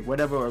whatever sport,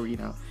 whatever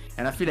arena.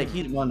 And I feel like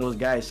he's one of those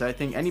guys. So I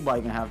think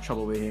anybody can have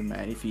trouble with him,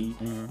 man. If he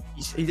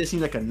just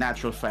seems like a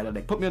natural fighter.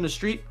 Like, put me on the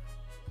street,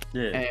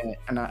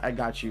 and I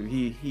got you.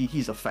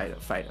 He's a fighter.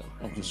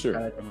 For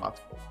sure.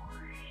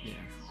 Yeah.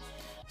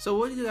 So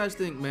what do you guys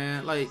think,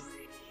 man? Like,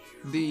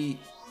 we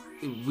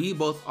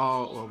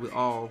all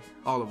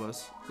of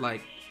us,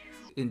 like,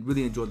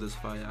 really enjoyed this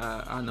fight.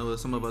 I know that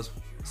some of us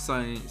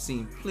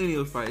seen plenty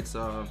of fights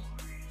throughout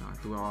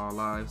our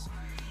lives,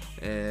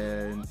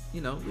 and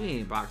we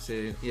ain't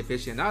boxing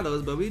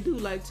aficionados, but we do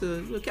like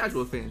to, we're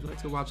casual fans. We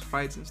like to watch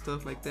fights and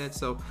stuff like that.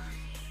 So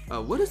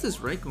what does this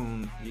rank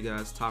on you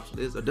guys' top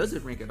list, or does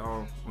it rank at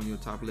all on your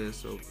top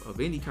list of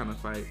any kind of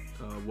fight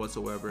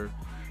whatsoever?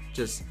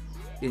 Just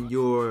in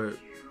your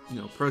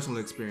personal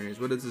experience,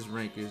 what does this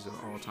rank as an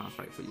all-time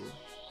fight for you?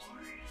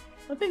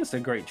 I think it's a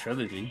great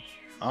trilogy.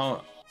 I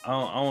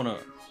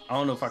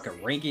don't know if I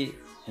can rank it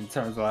in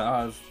terms of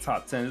like, it's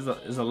top 10.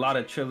 There's a lot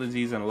of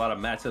trilogies and a lot of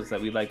matchups that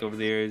we like over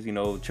there.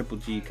 Triple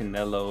G,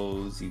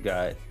 Canelos. You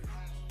got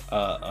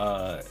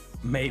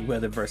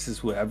Mayweather versus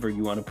whoever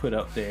you want to put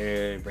up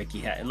there.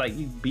 Ricky like,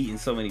 you've beaten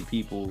so many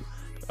people.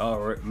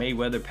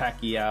 Mayweather,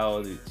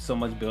 Pacquiao. There's so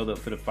much build up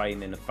for the fight,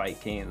 and then the fight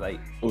came. Like,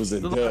 it was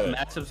a dud.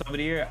 Matchups over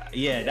there.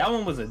 Yeah, that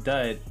one was a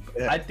dud.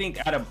 Yeah. I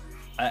think out of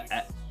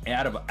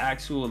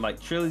actual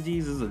like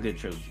trilogies, this is a good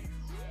trilogy.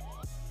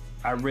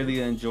 I really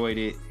enjoyed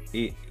it.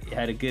 It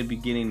had a good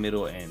beginning,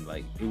 middle, end.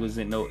 Like, there was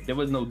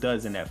no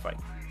duds in that fight.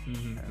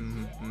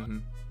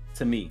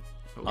 To me,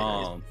 I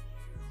won't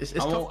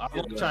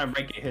try and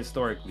rank it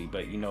historically,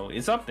 but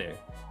it's up there.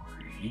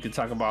 You could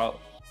talk about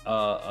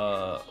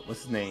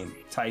what's his name,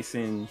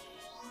 Tyson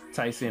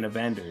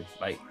Evander.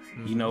 Like,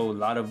 a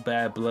lot of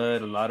bad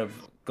blood, a lot of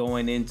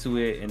going into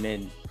it, and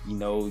then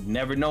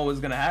never know what's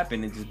gonna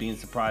happen, and just being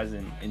surprised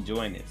and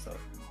enjoying it. So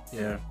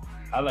yeah,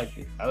 I like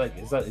it.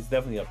 It's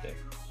definitely up there.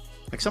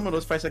 Like, some of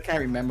those fights I can't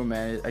remember,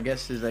 man. I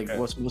guess is like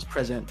what's most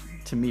present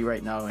to me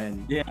right now,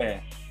 and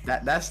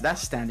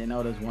that's standing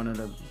out as one of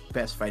the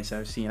best fights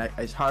I've seen.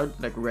 It's hard,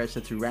 like Reg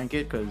said, to rank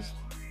it because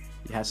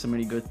it has so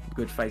many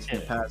good fights in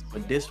the past.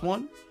 But this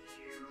one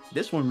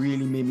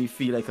really made me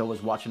feel like I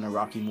was watching a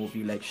Rocky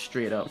movie, like,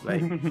 straight up.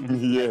 Like,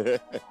 yeah.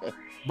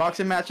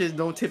 Boxing matches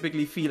don't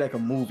typically feel like a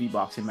movie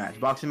boxing match.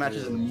 Boxing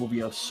matches in a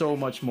movie are so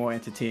much more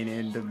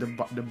entertaining.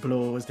 The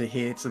blows, the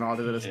hits, and all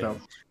that other stuff.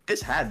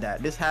 This had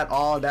that. This had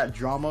all that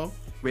drama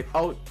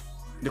without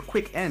the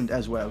quick end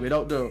as well.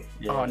 Without the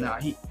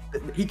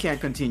he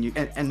can't continue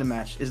and end the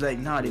match. It's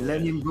like, they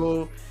let him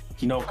go.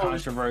 No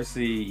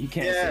controversy. You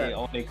can't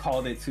say, they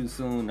called it too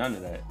soon. None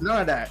of that.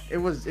 None of that. It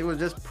was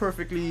just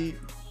perfectly.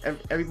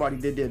 Everybody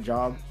did their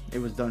job. It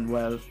was done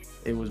well.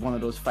 It was one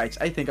of those fights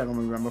I think I'm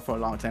gonna remember for a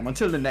long time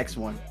until the next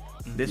one.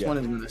 This one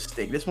is gonna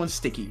stick. This one's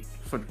sticky,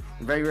 for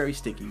very, very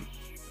sticky.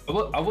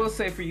 I will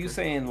say, for you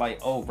saying like,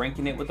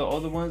 ranking it with the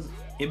older ones,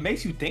 it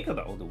makes you think of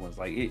the older ones.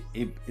 Like,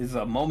 it is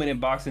a moment in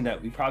boxing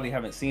that we probably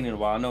haven't seen in a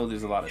while. I know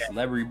there's a lot of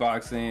celebrity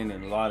boxing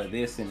and a lot of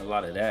this and a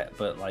lot of that,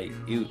 but like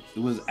it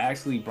was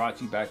actually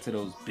brought you back to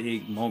those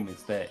big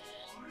moments that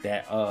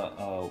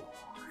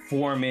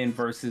Foreman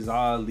versus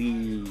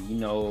Ali,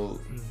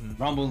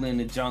 Rumble in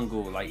the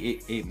Jungle. Like,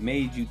 it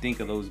made you think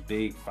of those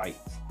big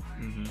fights.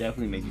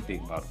 Definitely made you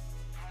think about them.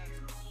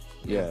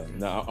 Yeah,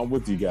 no, I'm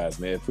with you guys,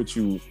 man.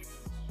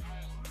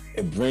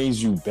 It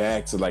brings me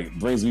back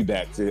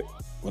to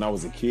when I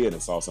was a kid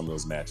and saw some of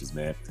those matches,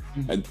 man.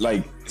 And,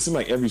 like, it seemed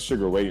like every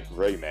Sugar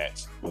Ray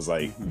match was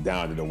like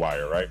down to the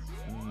wire, right?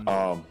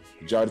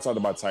 You already talked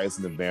about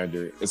Tyson and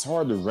Evander. It's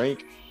hard to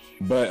rank,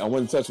 but I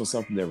want to touch on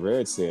something that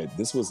Red said.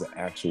 This was an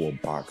actual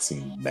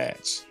boxing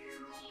match.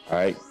 All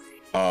right.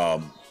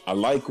 I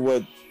like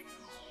what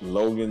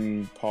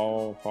Logan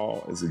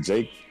Paul, is it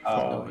Jake?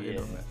 Oh, yeah.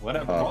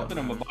 Whatever. Both of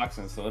them are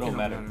boxing, so it don't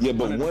matter. Yeah,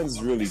 but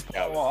one's really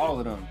all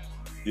of them.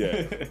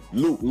 Yeah.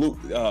 Luke,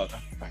 I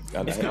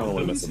don't want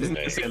to mess up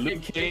his name.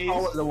 Luke Cage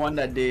was the one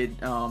that did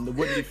the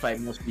Woodley fight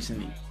most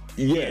recently.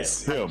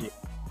 Yes, him.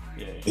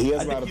 Yeah. He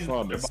has a lot of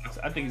promise.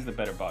 I think he's the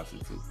better boxer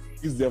too.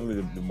 He's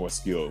definitely the more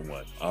skilled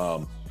one.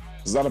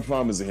 There's a lot of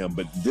promise in him,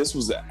 but this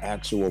was an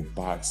actual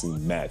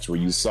boxing match where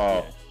you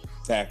saw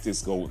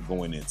tactics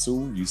going in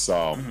too. You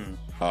saw,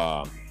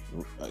 round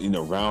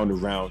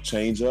and round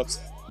change ups.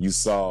 You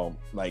saw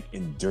like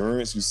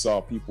endurance. You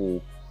saw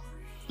people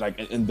like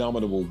an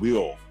indomitable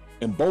will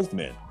in both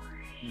men.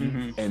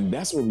 And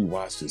that's what we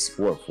watch this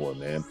sport for,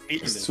 man.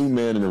 It's two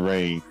men in the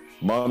ring,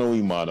 mano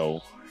y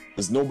mano.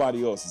 There's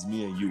nobody else. It's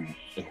me and you.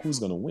 And who's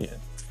gonna win?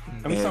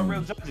 And we saw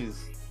real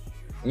judges.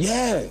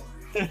 Yeah.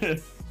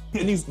 And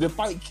the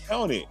fight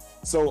counted.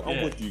 So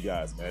I'm with you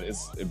guys, man.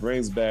 It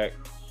brings back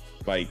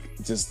like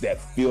just that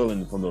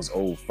feeling from those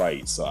old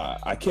fights. So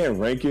I can't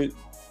rank it.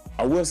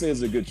 I will say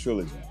it's a good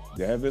trilogy.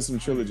 There have been some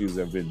trilogies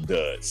that have been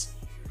duds.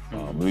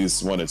 At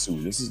least one or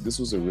two. This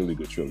was a really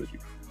good trilogy.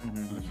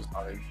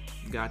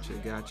 Gotcha.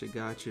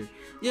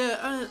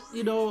 Yeah,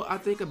 I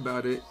think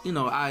about it.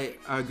 I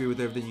agree with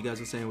everything you guys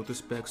are saying with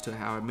respects to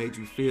how it made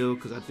you feel,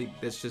 because I think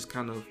that's just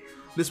kind of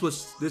this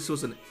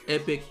was an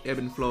epic ebb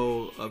and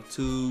flow of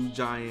two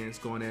giants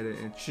going at it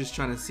and just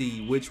trying to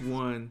see which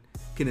one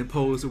can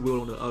impose the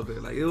will on the other.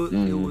 Like it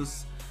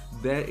was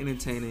that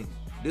entertaining.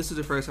 This is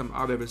the first time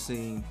I've ever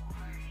seen,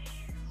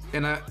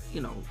 and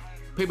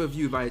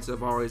pay-per-view fights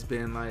have always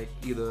been like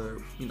either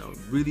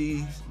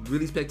really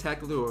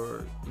spectacular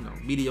or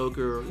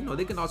mediocre, or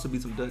they can also be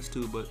some duds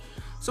too, but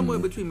somewhere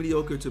between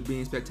mediocre to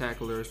being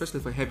spectacular, especially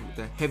for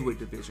the heavyweight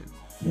division.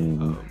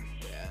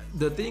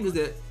 The thing is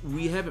that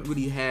we haven't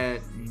really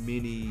had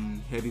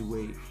many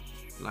heavyweight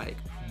like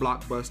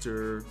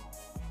blockbuster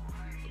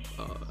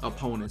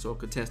opponents or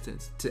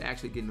contestants to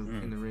actually get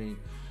in the ring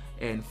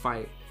and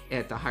fight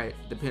at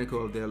the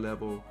pinnacle of their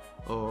level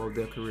or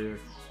their career.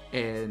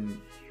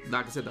 And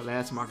like I said, the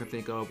last one I can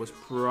think of was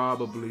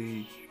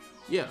probably,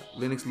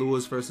 Lennox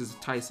Lewis versus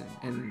Tyson.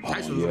 And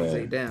Tyson was on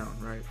his down,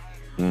 right?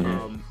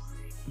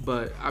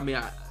 But I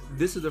mean,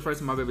 this is the first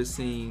time I've ever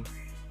seen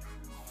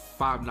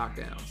 5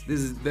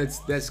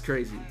 knockdowns. That's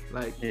crazy.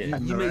 Like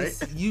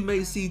you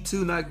may see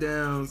 2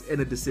 knockdowns and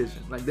a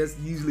decision. Like that's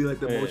usually like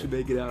the most you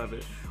may get out of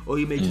it. Or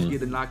you may just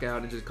get a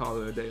knockout and just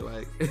call it a day.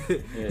 Like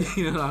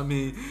you know what I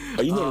mean?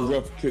 The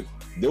ref could.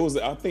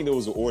 I think there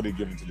was an order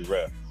given to the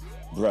ref.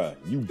 Bruh,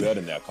 you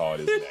better not call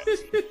this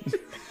match.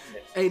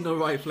 Ain't no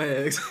white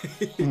flags.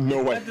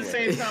 No white At the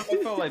flags. same time,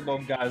 I felt like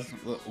both guys,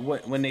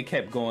 when they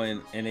kept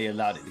going and they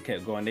allowed it to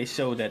keep going, they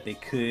showed that they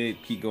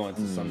could keep going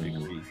to some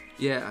degree.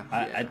 Yeah.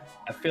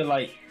 I feel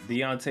like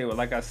Deontay,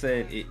 like I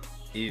said,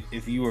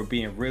 if you were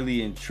being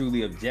really and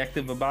truly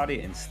objective about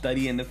it and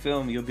studying the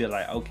film, you'll be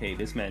like, okay,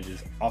 this man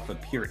just off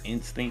of pure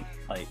instinct,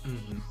 like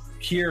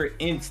pure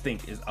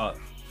instinct is up.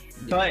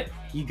 But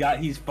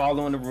he's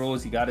following the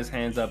rules. He got his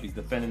hands up. He's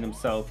defending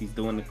himself. He's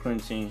doing the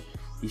clinching.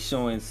 He's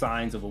showing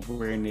signs of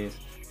awareness.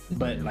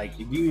 But like,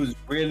 if you was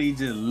really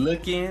just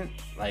looking,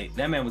 like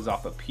that man was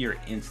off of pure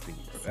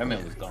instinct, bro. That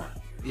man was gone.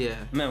 Yeah.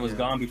 That man was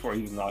gone before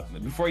he was knocked.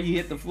 Before he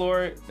hit the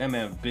floor, that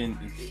man Ben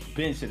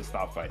should have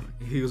stopped fighting.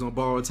 He was on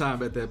borrowed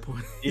time at that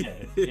point. Yeah.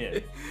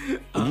 You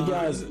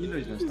guys,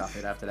 he's gonna stop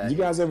it after that. you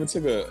guys ever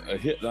took a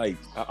hit? Like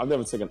I've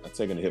never taken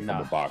a hit from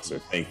a boxer.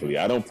 Thankfully,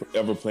 I don't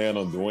ever plan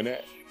on doing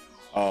that.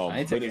 I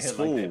ain't taking a hit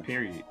school, like that,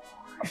 period.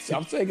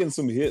 I'm taking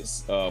some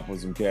hits from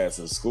some cats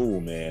in school,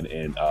 man,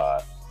 and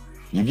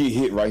you get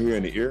hit right here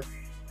in the ear.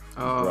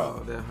 Oh,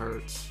 bro, that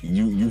hurts.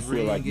 You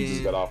feel like you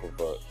just got off of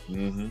a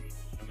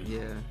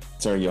Yeah.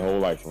 turn your whole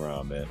life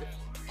around, man.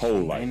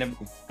 Whole life.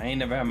 I ain't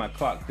never had my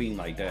clock clean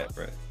like that,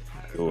 bro.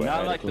 Ooh, I Not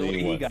had like a the way clean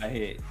he one. got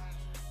hit.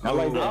 Not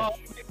like that.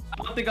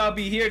 I don't think I'll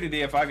be here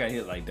today if I got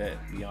hit like that,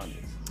 to be honest.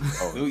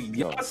 Oh,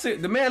 no.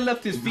 The man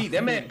left his feet.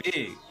 That man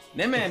big.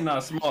 That man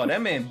not small.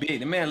 That man big.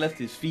 The man left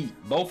his feet.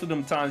 Both of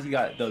them times he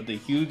got the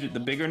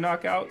bigger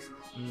knockouts.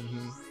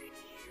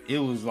 It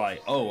was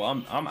like, oh,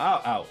 I'm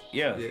out.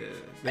 Yeah.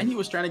 And he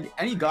was trying to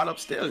and he got up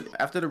still.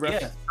 After the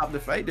ref stopped the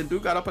fight, the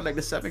dude got up at like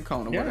the 7th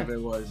count or whatever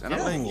it was. And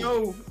I'm like,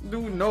 yo,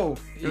 dude, no.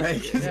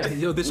 Like,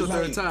 Yo, this your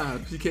third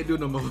time. You can't do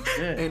no more.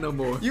 Ain't no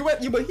more.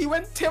 but he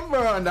went timber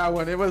on that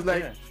one. It was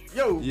like,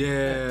 yo.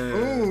 Yeah.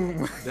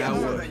 Boom. That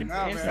was like,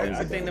 nah, man.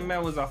 I think the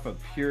man was off of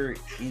pure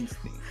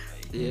instinct.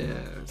 Yeah.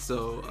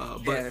 So,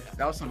 but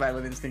that was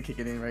survival instinct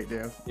kicking in right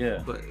there.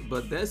 Yeah.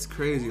 but that's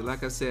crazy.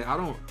 Like I said, I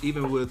don't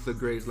even with the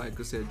greats like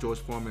I said, George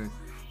Foreman,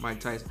 Mike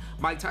Tyson.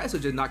 Mike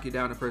Tyson just knock you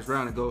down the first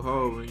round and go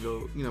home and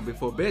go,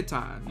 before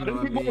bedtime. You know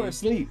what I mean? Were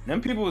asleep.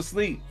 Them people were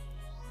asleep.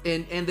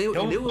 And they were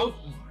gone.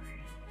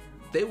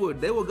 They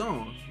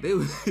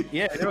were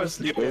Yeah, they were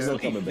asleep. They was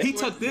not coming back. He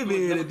tucked them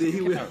in and then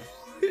he went.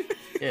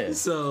 Yeah.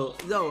 So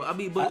no, I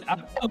mean, but I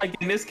feel like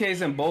in this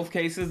case, in both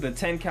cases, the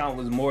 10 count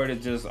was more to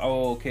just,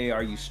 oh, okay,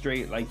 are you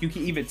straight? Like you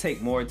can even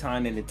take more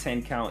time than the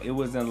 10 count. It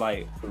wasn't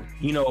like,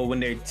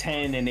 when they're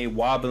 10 and they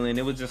wobbling,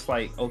 it was just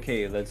like,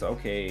 okay,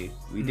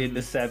 we did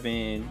the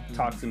 7,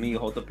 talk to me,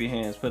 hold up your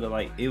hands, put it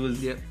like, it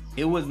was. Yep.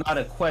 It was not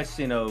a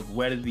question of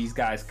whether these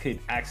guys could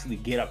actually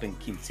get up and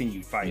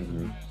continue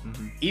fighting.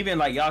 Even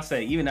like y'all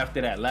said, even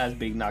after that last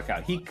big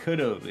knockout, he could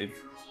have,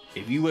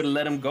 if you would have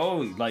let him go,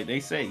 like they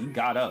say, he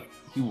got up.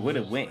 He would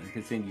have went and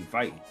continued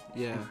fighting.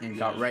 Yeah. And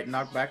got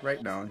knocked back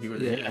right down. He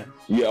was Yeah.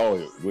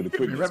 Yeah, with the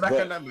quickness. right back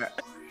But on that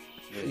mat.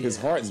 his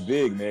heart's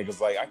big, man.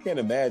 Cause like I can't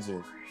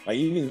imagine Like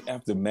even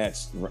after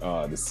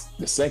the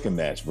second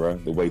match, bro,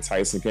 the way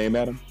Tyson came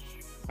at him,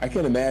 I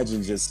can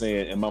imagine just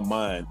saying in my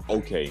mind,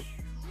 okay,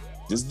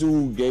 this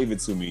dude gave it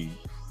to me.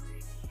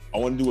 I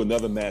want to do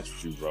another match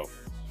with you, bro.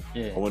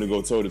 Yeah. I want to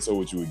go toe to toe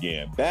with you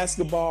again.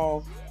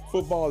 Basketball,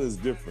 football is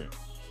different.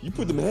 You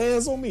put them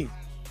hands on me.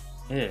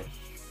 Yeah.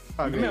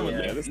 Okay,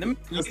 Yeah,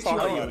 let's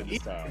talk about it this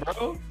time,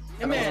 bro.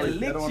 That man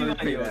licks you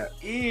on your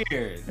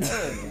ears.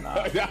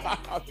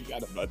 I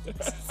forgot about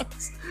that.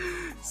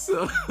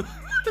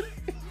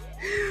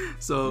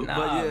 So, Nah,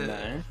 but yeah,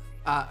 man.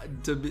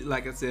 to be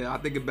like I said, I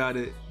think about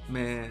it,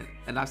 man,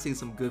 and I've seen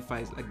some good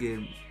fights.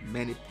 Again,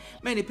 Manny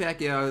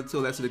Pacquiao to a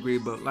lesser degree,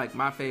 but like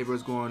my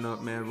favorites growing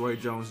up, man, Roy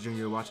Jones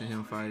Jr. Watching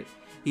him fight,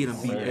 he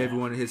done beat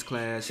everyone in his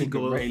class.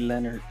 Ray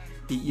Leonard.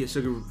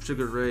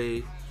 Sugar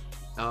Ray.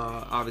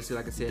 Obviously,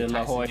 like I said, De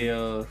La Tyson.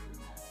 Hoya.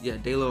 Yeah,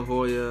 De La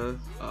Hoya.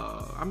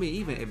 I mean,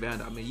 even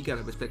Evander. I mean, you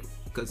gotta respect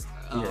because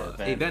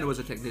Evander was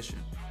a technician.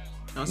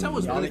 No, so that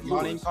was really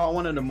Y'all didn't call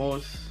one of the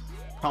most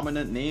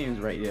prominent names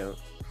right there.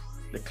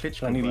 The Klitschko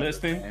Sonny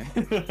brothers, Liston. man.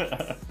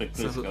 The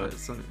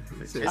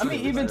Klitschko. I I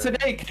mean, even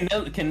today,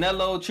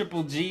 Canelo,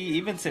 Triple G,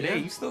 even today,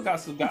 Yeah. you still got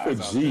some guys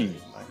Triple out G. there.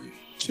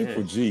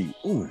 Triple G.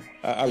 Ooh,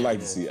 I like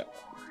to see it.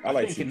 I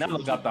like to see Canelo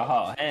Triple got the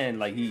hot hand.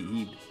 Like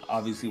he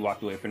obviously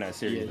walked away from that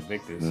series the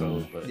victor.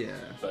 So,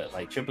 but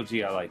like Triple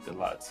G, I liked a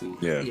lot too.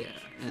 G. Yeah. Yeah,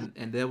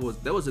 and that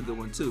was a good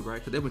one too,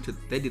 right? Because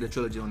they did a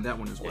trilogy on that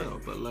one as well.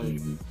 But like,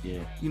 Yeah.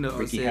 you know,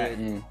 Ricky I said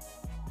Hatton.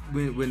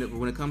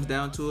 when it comes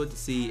down to it, to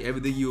see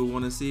everything you would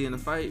want to see in a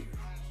fight.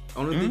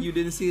 Only thing you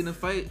didn't see in the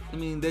fight, I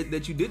mean,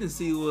 that you didn't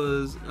see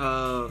was,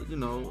 you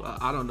know,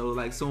 I don't know,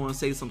 like someone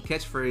say some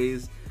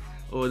catchphrase,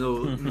 or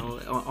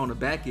on the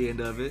back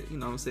end of it. You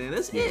know what I'm saying?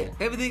 That's it.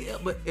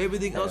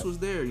 Everything else was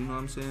there. You know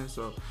what I'm saying?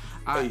 So,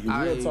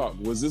 Real talk.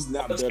 Was this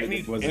not better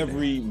than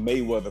every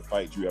Mayweather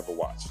fight you ever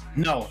watched?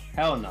 No,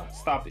 hell no.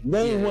 Stop it.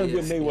 Name one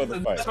good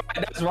Mayweather fight.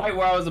 That's right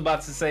where I was about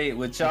to say it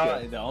with y'all.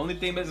 Okay. The only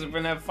thing missing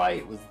from that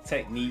fight was the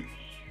technique.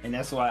 And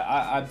that's why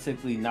I'm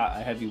typically not a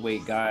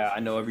heavyweight guy.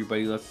 I know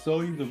everybody goes, so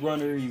he's a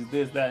runner, he's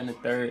this, that, and the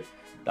third.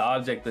 The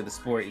object of the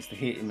sport is to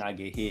hit and not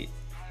get hit.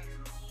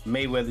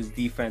 Mayweather's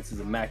defense is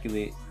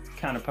immaculate.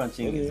 Counter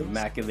punching is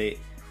immaculate.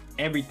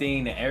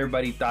 Everything that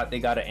everybody thought they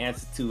got an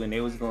answer to and they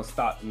was gonna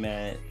stop the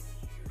man,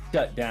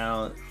 shut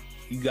down.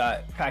 You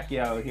got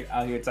Pacquiao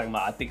out here talking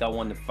about, I think I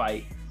won the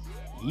fight.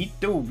 He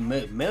threw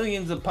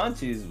millions of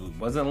punches,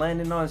 wasn't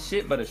landing on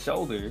shit but a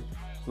shoulder.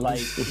 Like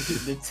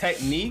the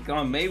technique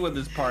on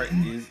Mayweather's part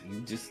is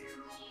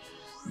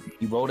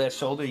you roll that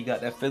shoulder, you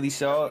got that Philly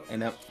shot,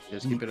 and that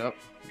Just keep it up.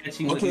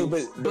 Okay,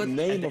 but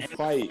name a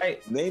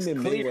fight. Name a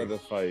Mayweather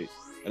fight.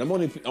 And I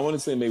want to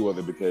say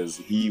Mayweather because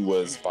he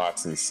was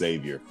boxing's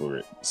savior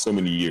for so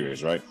many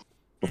years, right?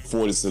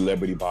 Before the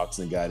celebrity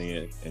boxing got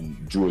in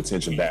and drew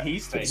attention back to the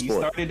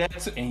sport.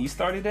 He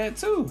started that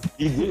too.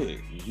 He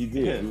did.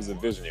 Yeah. He was a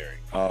visionary.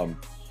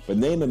 But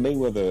name a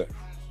Mayweather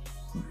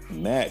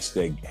match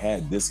that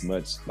had this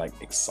much like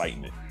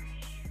excitement.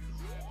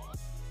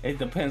 It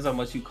depends on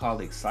what you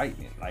call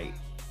excitement. Like,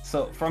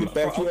 so from the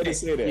fact you had to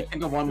say that. You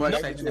think of one more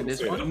excitement than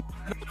this one?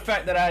 The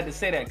fact that I had to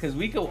say that because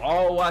we could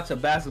all watch a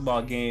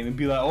basketball game and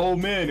be like, "Oh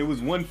man, it was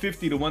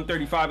 150 to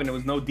 135 and there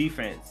was no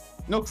defense."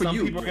 No, for some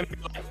you. people are gonna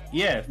be like,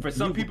 "Yeah." For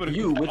some people,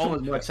 which one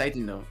was more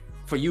exciting though?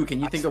 For you,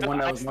 can you think of one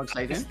that was more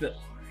exciting?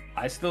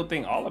 I still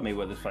think all of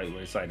Mayweather's fight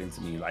were exciting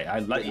to me. Like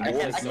I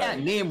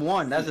can't name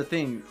one. That's the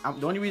thing.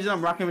 The only reason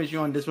I'm rocking with you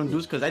on this one,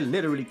 dude, because I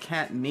literally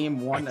can't name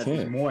one that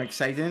was more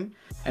exciting.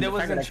 And there the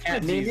fact that I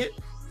can't name it.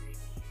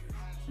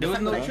 There was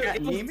no. I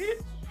can't name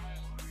it.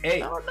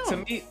 Hey, to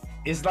me,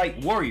 it's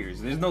like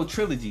Warriors. There's no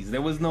trilogies.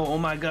 There was no, oh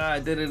my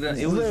God, da da da.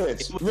 It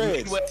was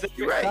Reg.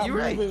 You're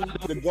right.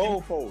 The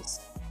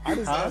goalposts. I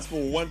just asked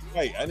for one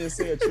fight. I didn't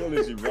say a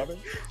trilogy, brother.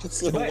 Just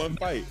said one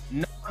fight.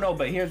 No,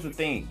 but here's the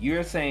thing.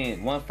 You're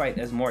saying one fight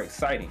that's more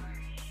exciting.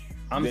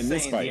 I'm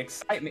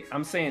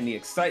saying the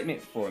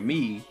excitement for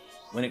me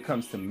when it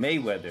comes to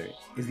Mayweather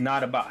is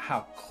not about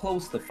how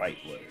close the fight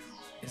was.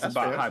 It's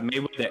about how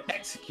Mayweather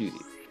executed.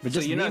 But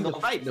just name the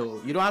fight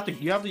though. You don't have to.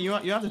 You have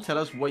to tell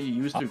us what you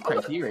use to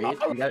criteria. You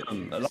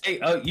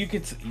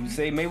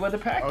say Mayweather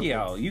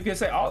Pacquiao. You can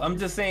say I'm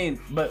just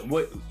saying. But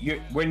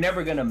we're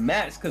never gonna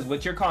match because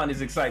what you're calling is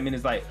excitement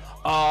is like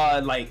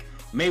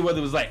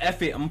Mayweather was like,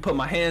 F it, I'm gonna put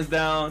my hands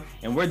down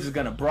and we're just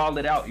gonna brawl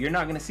it out. You're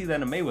not gonna see that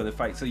in a Mayweather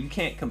fight, so you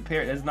can't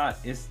compare. That's not.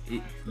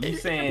 You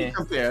saying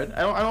compared.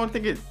 I don't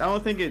think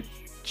it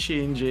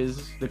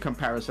changes the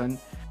comparison.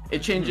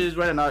 It changes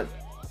whether or not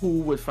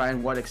who would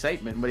find what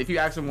excitement. But if you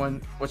ask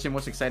someone what's your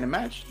most exciting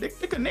match, they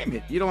could name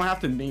it. You don't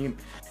have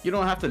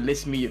to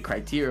list me your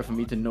criteria for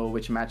me to know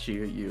which match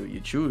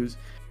you choose.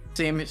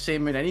 Same with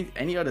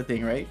any other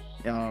thing, right?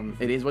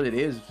 It is what it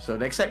is. So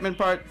the excitement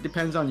part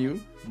depends on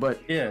you.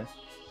 But yeah.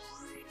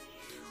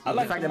 I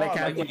like the fact that I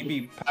can't when he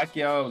beat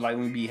Pacquiao, like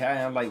when he beat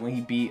Hatton, like when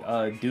he beat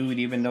Dude,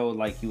 even though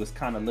like he was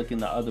kind of looking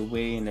the other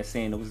way and they're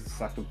saying it was a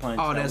sucker punch.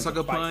 Oh, that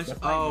sucker punch!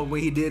 Oh,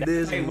 when he did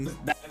this.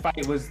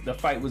 The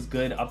fight was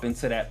good up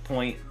until that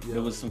point. Yeah.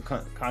 There was some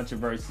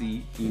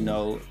controversy, you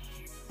know.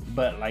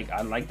 But like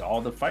I liked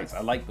all the fights.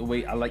 I like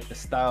the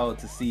style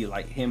to see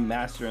like him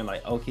mastering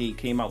like okay, he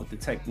came out with the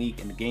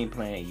technique and the game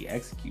plan, he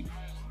executed.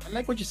 I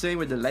like what you're saying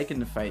with the liking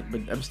the fight,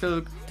 but I'm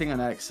still thinking on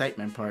that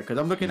excitement part because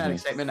I'm looking at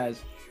excitement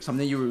as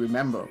something you will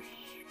remember.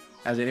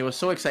 As in, it was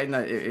so exciting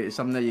that it's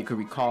something that you could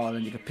recall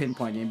and you could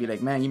pinpoint and be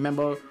like, man, you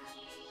remember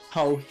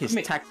how his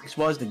tactics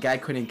was? The guy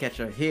couldn't catch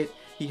a hit.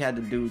 He had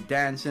to do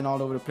dancing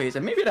all over the place,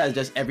 and maybe that's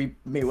just every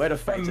Mayweather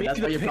fight. So that's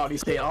why you probably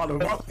say all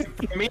about.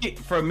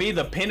 For me,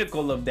 the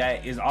pinnacle of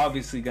that is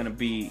obviously gonna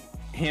be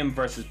him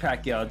versus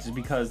Pacquiao, just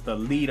because the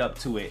lead up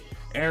to it.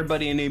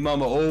 Everybody and their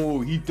mama, oh,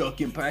 he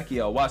ducking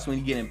Pacquiao. Watch when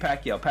he get in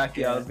Pacquiao.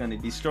 Pacquiao is gonna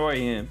destroy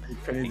him.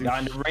 He got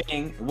in the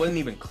ring. It wasn't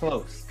even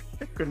close.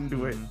 Couldn't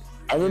do it.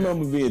 I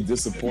remember being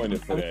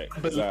disappointed for that. I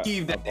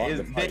believe that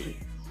is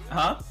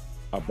huh?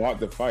 I bought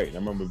the fight. And I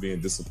remember being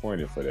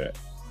disappointed for that.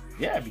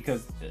 Yeah,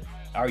 because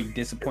are you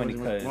disappointed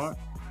because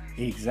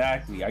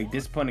exactly? Are you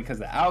disappointed because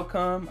of the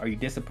outcome? Are you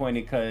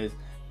disappointed because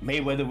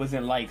Mayweather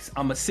wasn't like,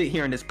 I'm gonna sit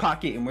here in this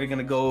pocket and we're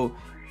gonna go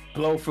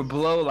blow for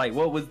blow? Like,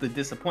 what was the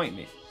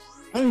disappointment?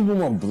 I don't even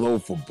want blow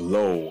for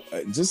blow.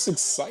 Just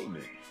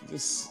excitement.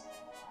 Just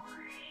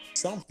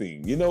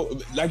something. You know,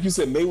 like you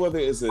said, Mayweather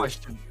is a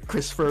Question.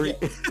 Chris Furry.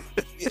 Yeah,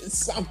 it's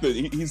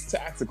something. He's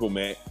tactical,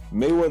 man.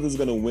 Mayweather's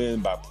gonna win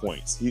by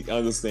points. He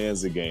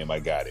understands the game. I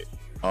got it.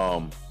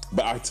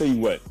 But I tell you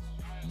what,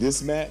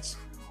 this match,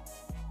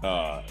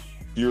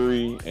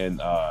 Fury and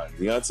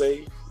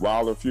Deontay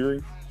Wilder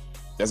Fury,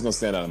 that's gonna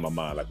stand out in my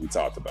mind, like we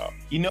talked about.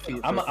 You know,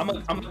 I'm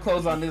gonna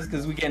close on this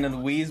because we get in the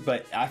weeds,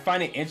 but I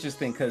find it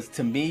interesting because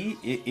to me,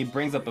 it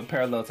brings up a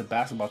parallel to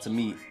basketball. To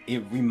me,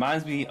 it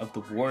reminds me of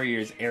the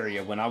Warriors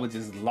area when I would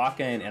just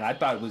lock in, and I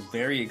thought it was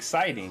very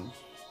exciting,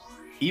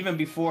 even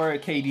before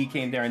KD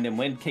came there, and then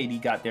when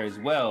KD got there as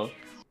well.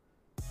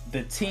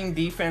 The team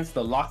defense,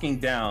 the locking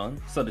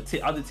down, so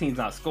the other team's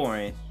not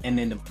scoring, and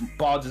then the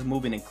ball just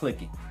moving and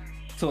clicking.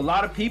 So a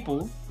lot of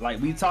people,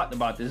 like we talked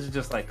about this, is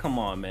just like, come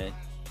on, man.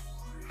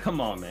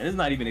 It's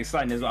not even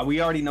exciting. We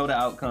already know the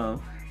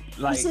outcome.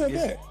 Like, who said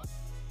that?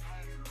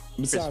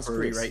 Besides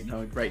Chris, Chris.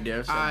 right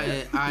there.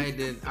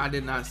 I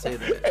did not say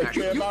that.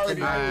 Hey, you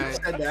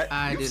said that.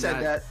 I did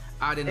not.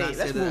 I did not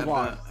say that.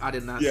 But I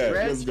did not say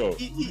that. Let's go.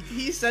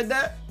 He said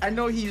that. I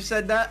know he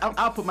said that.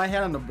 I'll put my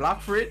hand on the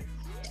block for it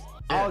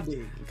all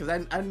day because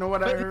I know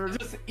what I heard.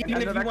 Just,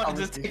 even if you want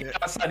to just take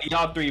it outside of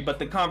y'all three, but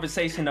the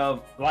conversation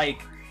of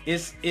like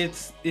it's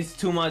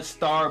too much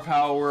star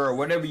power or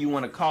whatever you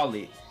want to call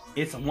it.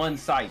 It's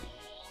one-sided.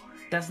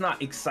 That's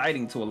not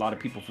exciting to a lot of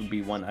people for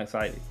be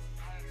one-sided.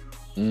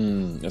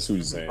 That's what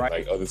you're saying. Right.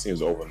 Like other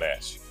teams are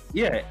overmatched.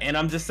 Yeah, and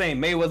I'm just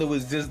saying Mayweather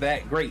was just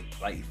that great,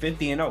 like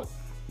 50-0.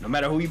 No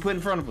matter who you put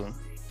in front of him,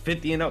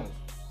 50-0.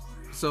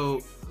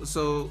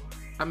 So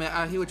I mean,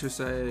 I hear what you're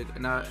saying,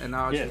 and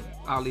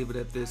I'll leave it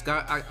at this.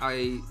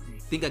 I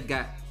think I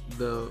got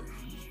the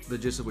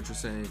gist of what you're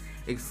saying.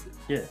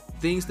 The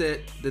things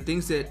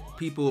that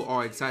people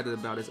are excited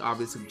about is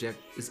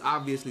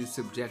obviously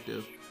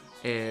subjective,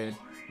 and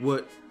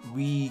what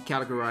we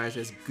categorize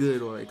as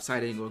good or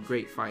exciting or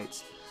great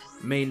fights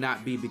may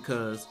not be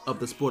because of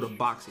the sport of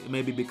boxing. It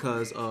may be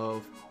because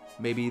of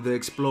maybe the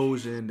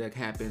explosion that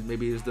happened.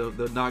 Maybe it's the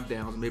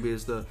knockdowns. Maybe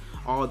it's the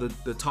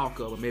talk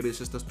of, or maybe it's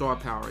just the star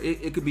power.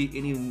 It could be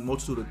any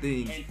multitude of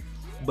things.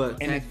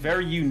 But it's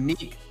very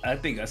unique, I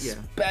think,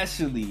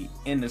 especially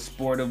in the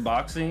sport of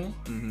boxing,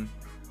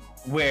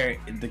 where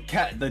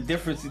the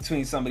difference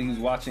between somebody who's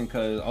watching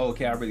because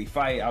I really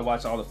fight, I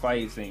watch all the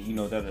fights, and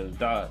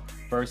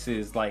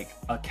versus like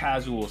a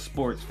casual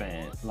sports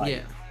fan,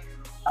 like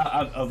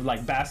of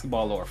like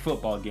basketball or a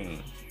football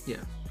game. Yeah.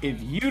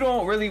 If you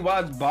don't really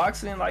watch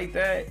boxing like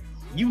that,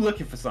 you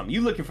looking for something.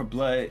 You looking for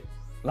blood.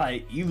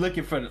 Like you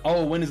looking for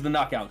when is the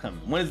knockout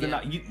coming? When is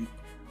the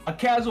A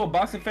casual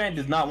boxing fan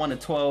does not want a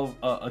 12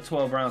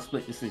 round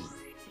split decision.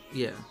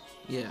 Yeah.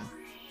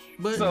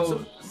 But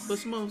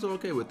some of us are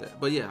okay with that.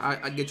 But yeah,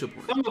 I get your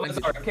point. Some of us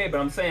are okay, but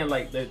I'm saying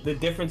like the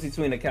difference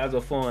between a casual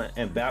fan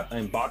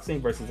and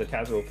boxing versus a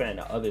casual fan in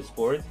other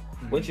sports,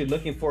 what you're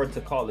looking for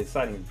to call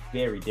exciting is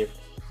very different.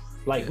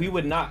 Like we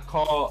would not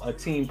call a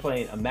team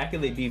playing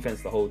immaculate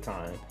defense the whole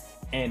time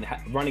and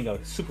running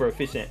a super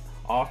efficient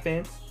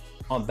offense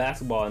on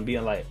basketball and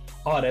being like,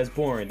 oh, that's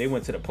boring. They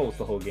went to the post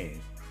the whole game.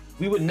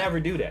 We would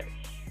never do that.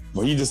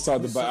 Well, you just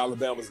talked about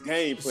Alabama's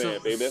game plan,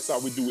 baby. That's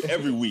all we do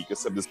every week,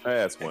 except this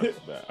past one.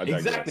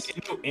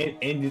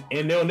 Exactly,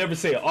 and they'll never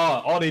say,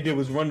 all they did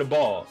was run the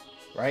ball,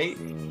 right?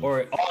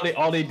 Or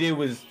all they did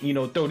was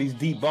throw these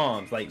deep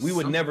bombs. Like we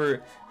would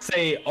never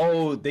say,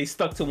 they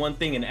stuck to one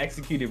thing and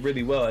executed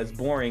really well. It's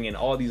boring in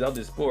all these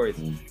other sports.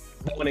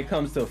 But when it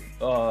comes to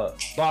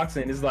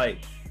boxing, it's like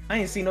I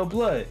ain't see no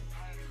blood.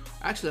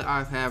 Actually,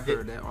 I have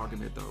heard that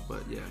argument though,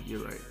 but yeah,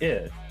 you're right.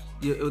 Yeah.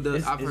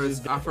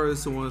 I've heard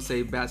someone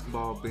say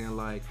basketball being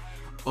like,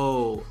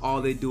 oh,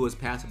 all they do is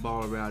pass the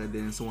ball around and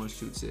then someone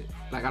shoots it.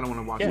 Like, I don't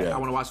want to watch it. I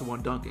want to watch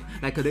someone dunk it.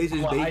 Like, cause they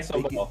just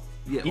ISO they ball.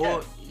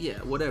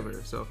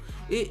 whatever. So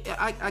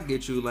I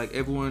get you. Like,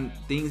 everyone,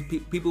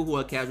 people who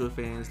are casual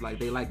fans, like,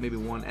 they like maybe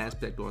one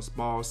aspect or a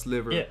small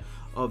sliver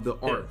of the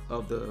art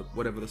of the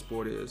whatever the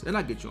sport is, and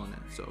I get you on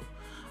that.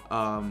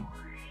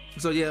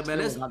 So yeah, man,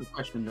 that's not the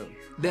question though.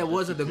 That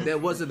wasn't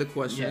the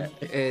question.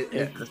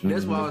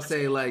 That's why I was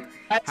saying, like,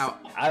 how.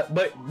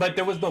 But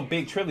there was no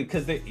big trilogy,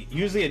 because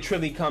usually a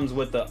trilogy comes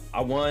with the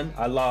I won,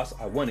 I lost,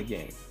 I won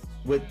again.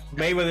 With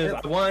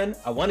Mayweather's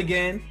I won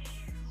again,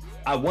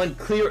 I won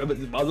clear. But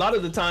a lot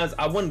of the times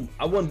I won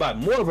by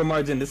more of a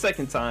margin the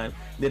second time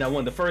than I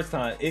won the first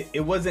time.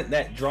 It wasn't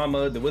that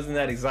drama, there wasn't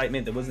that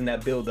excitement, there wasn't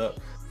that build up.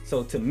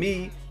 So to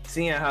me,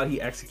 seeing how he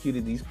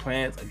executed these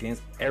plans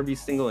against every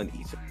single and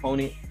each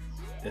opponent,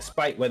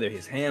 despite whether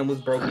his hand was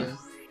broken,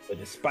 or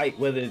despite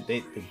whether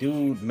the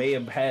dude may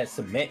have had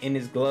cement in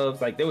his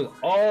gloves, like, there was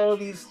all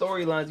these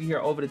storylines you hear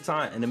over the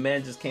time, and the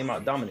man just came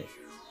out dominant.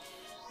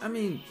 I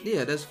mean,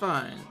 yeah, that's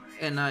fine,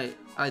 and I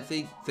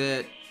think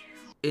that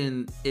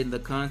in the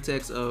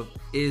context of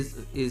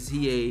is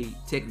he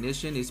a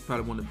technician? He's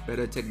probably one of the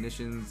better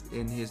technicians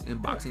in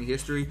boxing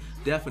history,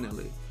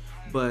 definitely.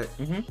 But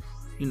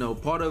you know,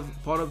 part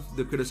of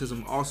the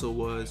criticism also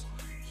was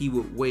he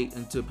would wait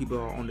until people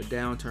are on the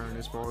downturn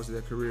as far as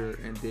their career,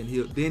 and then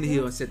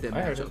he'll set that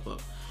matchup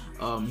up.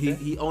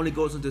 He only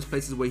goes into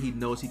places where he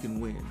knows he can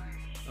win.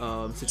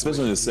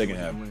 Especially in the second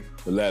half,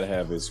 the latter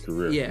half of his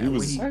career. Yeah, he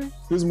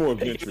was more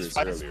adventurous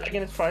earlier. Back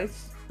in his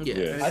fights.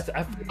 Yeah.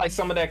 I feel like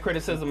some of that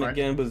criticism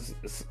again was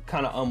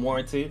kind of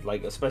unwarranted,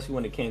 like, especially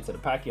when it came to the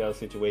Pacquiao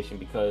situation,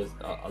 because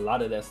a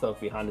lot of that stuff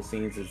behind the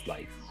scenes is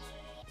like,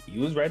 he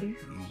was ready,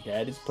 he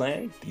had his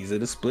plan, these are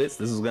the splits,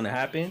 this is gonna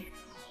happen.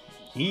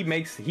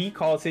 He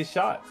calls his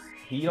shots.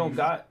 He don't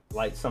got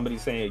like somebody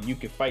saying you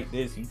can fight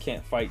this, you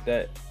can't fight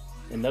that.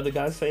 Another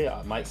guy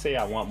might say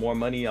I want more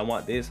money, I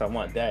want this, I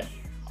want that.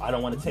 I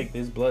don't want to take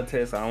this blood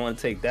test, I don't want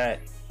to take that.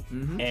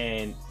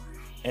 And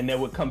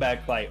then would come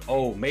back like,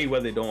 oh,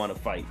 Mayweather don't want to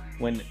fight,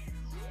 when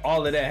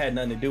all of that had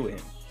nothing to do with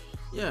him.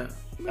 Yeah.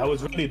 That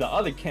was really the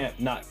other camp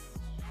not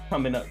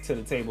coming up to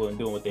the table and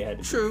doing what they had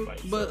to do. True, to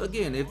fight, but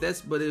again,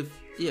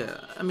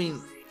 I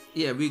mean,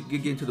 we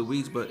could get into the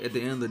weeds, but at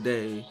the end of the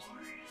day,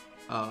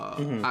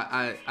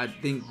 I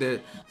think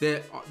that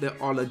there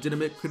are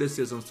legitimate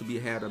criticisms to be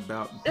had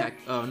about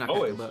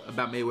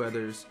about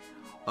Mayweather's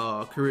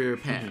career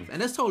path,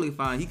 and that's totally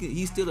fine.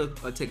 He's still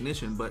a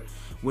technician, but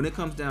when it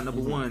comes down,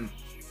 number one,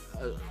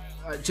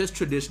 just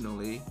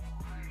traditionally,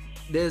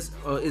 it's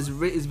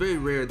very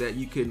rare that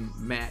you can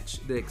match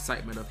the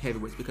excitement of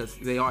heavyweights, because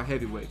they are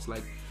heavyweights.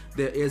 Like,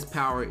 there is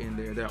power in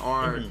there. There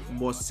are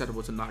more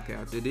susceptible to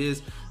knockouts. It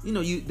is,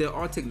 there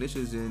are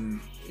technicians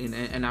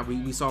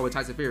we saw with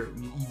Tyson Fury.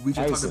 We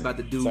just talked about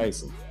the dude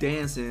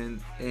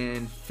dancing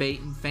and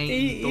feigning.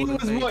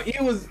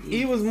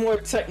 He was more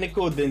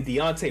technical than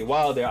Deontay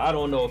Wilder. I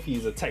don't know if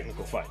he's a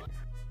technical fighter.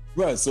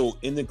 Right. So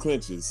in the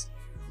clinches,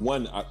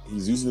 one,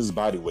 he's using his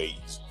body weight.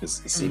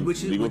 It's a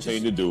legal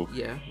thing to do.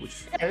 Yeah.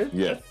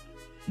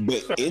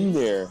 But in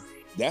there,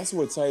 that's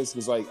what Tyson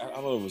was like. I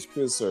don't know if it was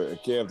Chris or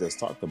Kev that's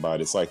talked about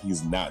it. It's like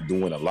he's not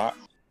doing a lot.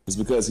 It's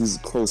because he's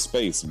close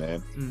space,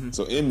 man.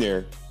 So in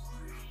there,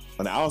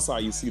 on the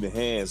outside, you see the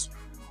hands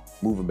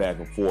moving back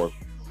and forth.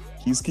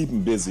 He's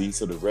keeping busy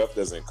so the ref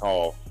doesn't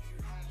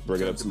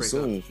break it up too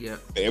soon. Yeah.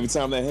 Every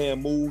time that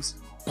hand moves,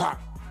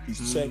 pop,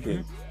 he's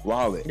checking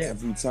Wilder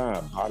every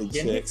time. Body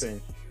checks.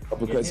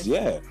 Because,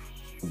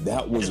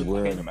 that was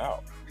wearing him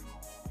out.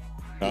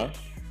 Huh?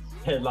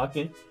 Head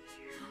locking.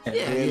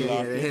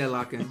 Head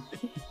locking.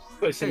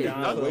 Pushing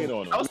down. Wait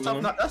on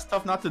him. That's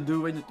tough not to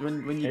do when you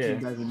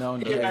keep guys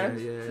down.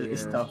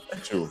 It's tough.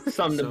 True.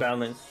 Something to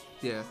balance.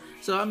 Yeah.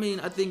 So I mean,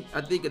 I think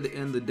at the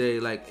end of the day,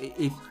 like,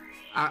 if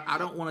I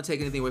don't want to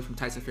take anything away from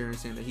Tyson Fury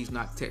saying that he's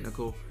not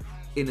technical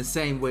in the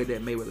same way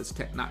that Mayweather's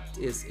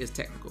is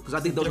technical, because I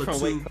think those different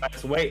are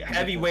two weight class.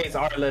 Heavyweights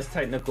are less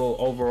technical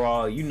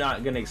overall. You're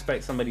not gonna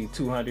expect somebody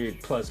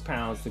 200 plus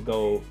pounds to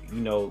go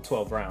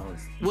 12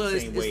 rounds. Well,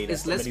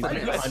 it's less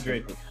finesse.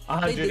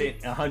 100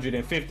 and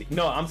 150.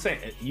 No, I'm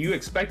saying you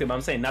expect it, but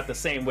I'm saying not the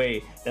same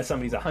way that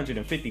somebody's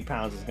 150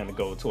 pounds is gonna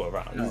go 12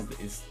 rounds.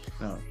 It's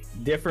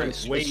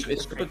different weight.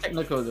 It's super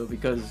technical though,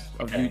 because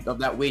of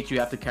that weight you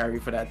have to carry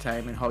for that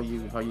time and how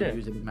you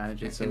use it and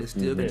manage it. So and it's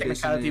still the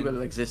technicality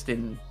will exist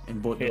in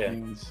both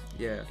domains.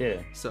 Yeah.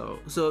 So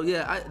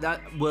yeah,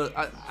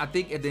 I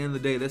think at the end of the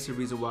day, that's the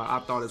reason why I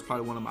thought it's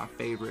probably one of my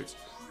favorites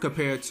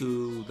compared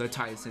to the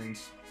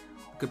Tysons,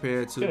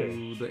 compared to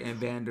the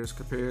Vanders,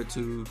 compared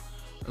to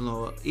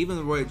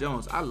even Roy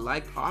Jones. I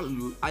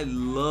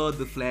love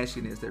the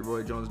flashiness that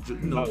Roy Jones,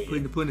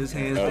 putting his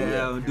hands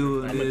down,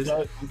 doing this,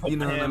 you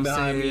know what I'm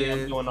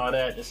saying, doing all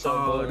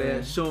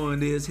that, showing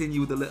this, hitting you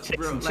with the left,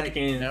 bro, like,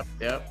 Yep.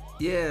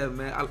 Yeah,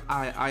 man,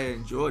 I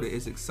enjoyed it.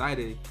 It's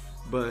exciting,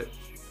 but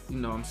you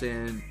know what I'm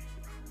saying,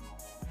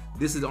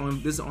 this is the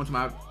only time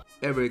I've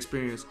ever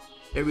experienced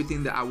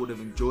everything that I would have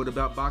enjoyed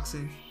about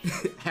boxing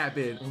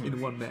happened in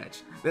one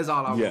match. That's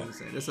all I was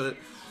saying.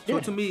 So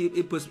to me,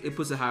 it puts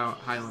it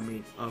high on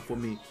me for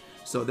me.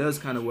 So that's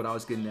kind of what I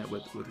was getting at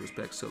with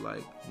respect to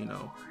like, you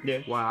know,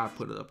 why I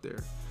put it up there.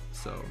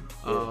 So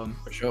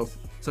for sure.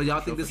 So y'all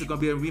think this is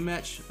gonna be a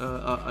rematch?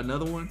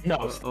 Another one?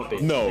 No,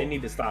 No. They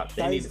need to stop.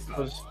 They need to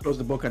stop. Close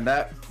the book on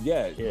that.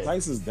 Yeah,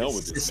 Tyson's done with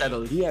It's this.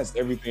 settled. He has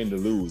everything to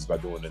lose by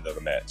doing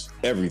another match.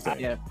 Everything.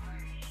 Yeah.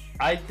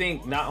 I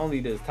think not only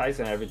does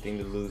Tyson have everything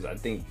to lose, I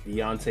think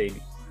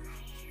Deontay,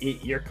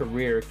 your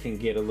career can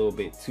get a little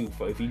bit too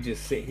far. If you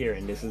just sit here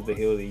and this is the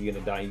hill that you're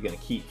gonna die, you're gonna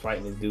keep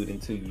fighting this dude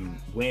until you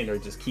win or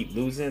just keep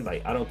losing.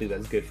 Like, I don't think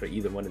that's good for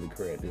either one of the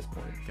career at this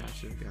point.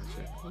 Gotcha.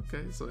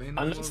 Okay, so ain't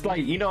Unless,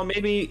 like, you know,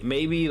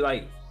 maybe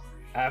like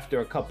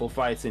after a couple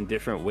fights in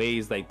different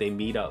ways, like they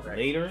meet up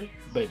later.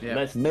 But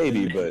let's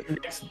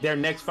their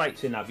next fight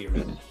should not be a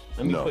rematch.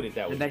 Let me put it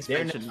that way. The next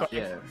Their fight should fight-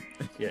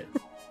 yeah.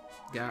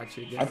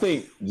 Gotcha. I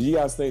think. Do you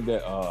guys think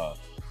that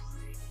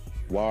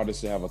Wilder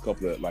should have a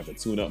couple of like a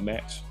tune-up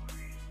match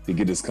to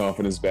get his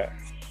confidence back?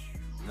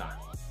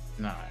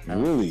 Nah.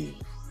 Really?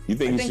 You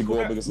think he should go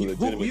up against a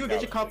legitimate? You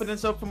get your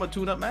confidence up from a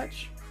tune-up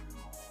match?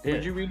 Yeah.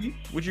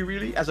 Would you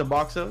really? As a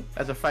boxer,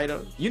 as a fighter,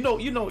 you know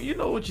what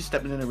you're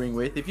stepping in the ring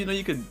with. If you know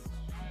you could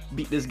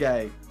beat this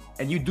guy,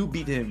 and you do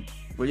beat him,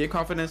 will your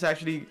confidence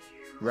actually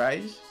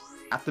rise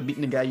after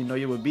beating the guy you know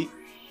you would beat?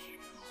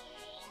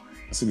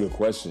 That's a good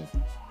question.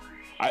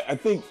 I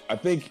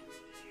think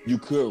you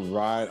could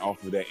ride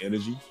off of that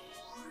energy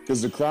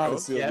because the crowd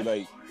is still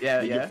like,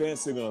 your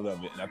fans still gonna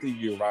love it, and I think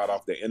you can ride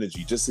off that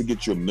energy just to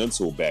get your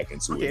mental back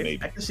into it.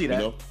 Maybe I can see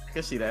that. You know? I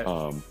can see that.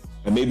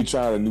 And maybe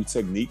try new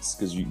techniques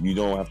because you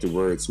don't have to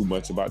worry too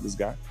much about this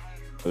guy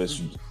unless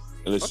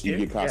you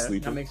get caught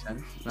sleeping. That makes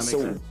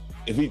sense.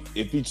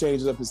 If he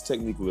changes up his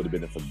technique a little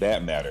bit, and for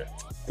that matter,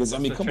 because I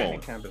mean, come on,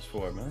 camp is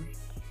for, man.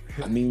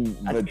 I mean,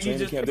 but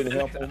training camp didn't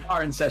help him.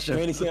 Sparring session.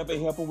 Training camp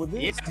ain't helping with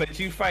this. Yeah, but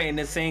you fighting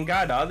the same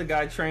guy. The other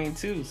guy trained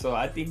too. So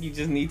I think you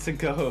just need to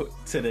go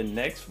to the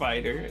next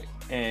fighter,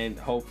 and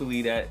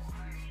hopefully that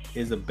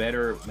is a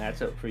better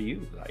matchup for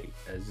you. Like,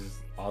 that's just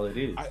all it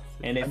is.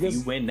 And if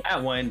you win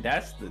that one,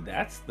 that's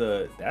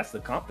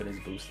the confidence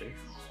booster.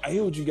 I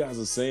hear what you guys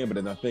are saying, but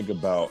then I think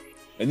about,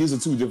 and these are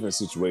two different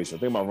situations. I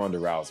think about Ronda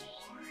Rousey.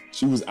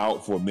 She was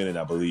out for a minute,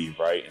 I believe,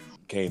 right, and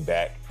came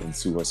back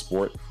into her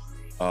sport.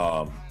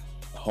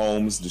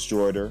 Holmes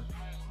destroyed her,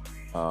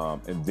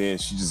 and then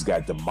she just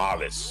got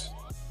demolished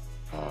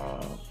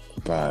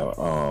by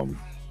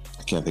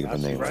I can't think of her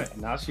name. Right.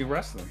 Now she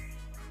wrestling.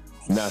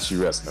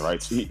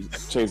 Right? She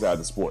chased out of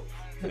the sport.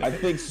 I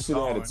think she should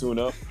have had a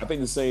tune-up. I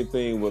think the same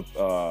thing with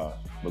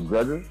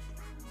McGregor.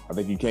 I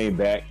think he came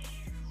back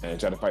and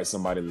tried to fight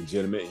somebody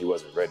legitimate. He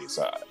wasn't ready.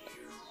 So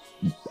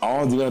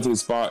all Deontay's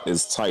spot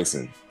is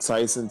Tyson.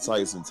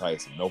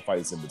 No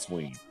fights in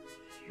between.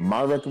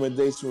 My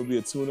recommendation would be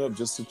a tune-up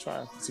just to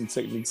try some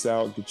techniques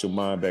out, get your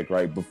mind back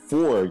right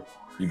before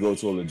you go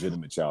to a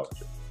legitimate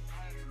challenger.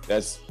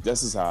 That's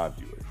just how I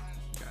view it.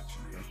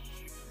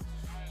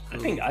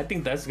 Gotcha. I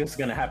think that's just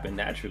gonna happen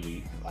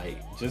naturally. Like,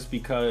 just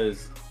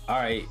because, all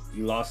right,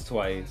 you lost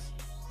twice.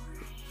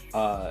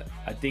 I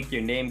think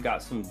your name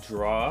got some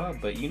draw,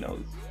 but you know,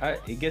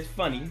 it gets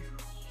funny.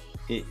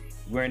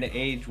 We're in an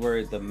age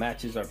where the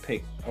matches are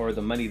picked, or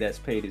the money that's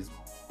paid is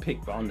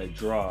picked on the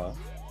draw.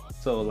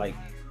 So like,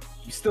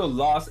 you still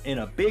lost in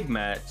a big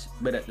match,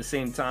 but at the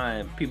same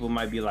time, people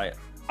might be like,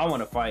 I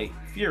want to fight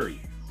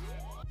Fury.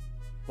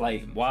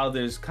 Like,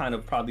 Wilder's kind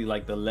of probably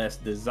like the less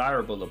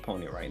desirable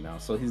opponent right now.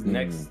 So his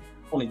next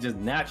opponent just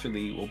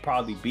naturally will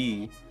probably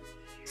be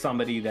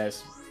somebody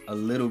that's a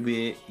little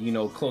bit, you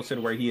know, closer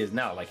to where he is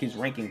now. Like, his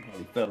ranking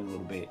probably fell a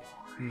little bit.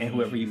 And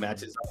whoever he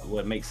matches up,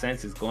 what makes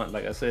sense is going,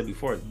 like I said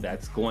before,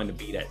 that's going to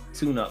be that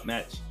tune-up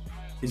match.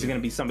 Is going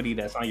to be somebody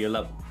that's on your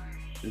level.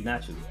 Just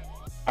naturally.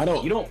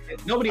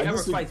 Nobody ever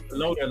fights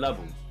below their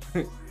level.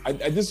 I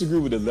disagree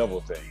with the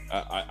level thing.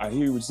 I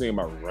hear what you're saying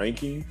about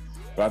ranking,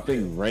 but I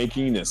think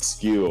ranking and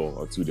skill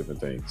are two different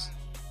things.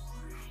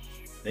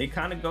 They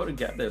kind of go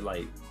together.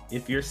 Like,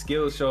 if your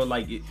skills show,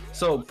 like,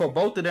 so for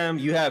both of them,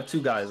 you have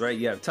two guys, right?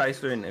 You have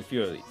Tyson and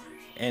Fury,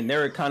 and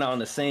they're kind of on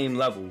the same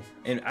level.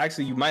 And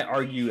actually, you might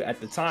argue at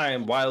the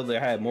time, Wilder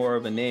had more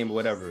of a name or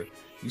whatever.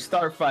 You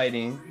start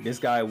fighting, this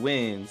guy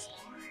wins,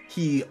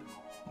 he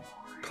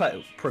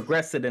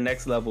progress to the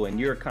next level, and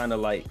you're kind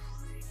of like,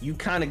 you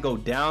kind of go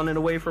down and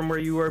away from where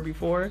you were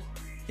before,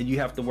 and you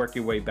have to work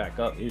your way back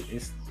up.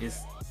 It's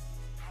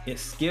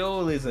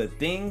skill is a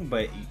thing,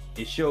 but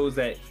it shows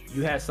that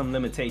you had some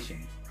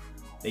limitation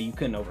that you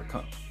couldn't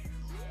overcome.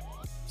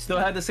 Still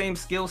had the same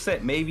skill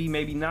set,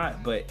 maybe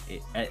not, but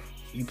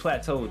you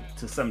plateaued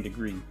to some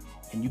degree,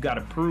 and you got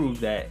to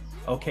prove that,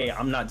 okay,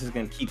 I'm not just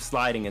gonna keep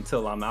sliding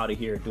until I'm out of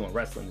here doing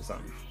wrestling or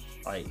something.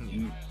 Like,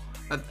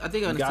 I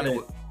think I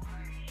understand.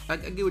 I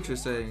get what you're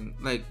saying,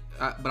 like,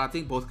 but I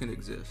think both can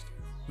exist.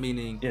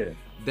 Meaning,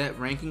 that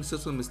ranking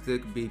system is still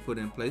be put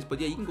in place, but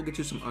yeah, you can go get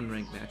you some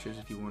unranked matches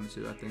if you wanted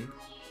to. I think,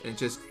 and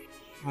just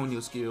hone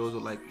your skills,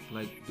 or like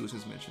Deuce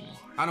is mentioning.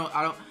 I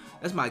don't.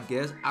 That's my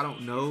guess. I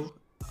don't know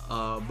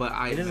But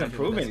I It doesn't imagine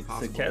prove that's it. To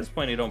possible. Kev's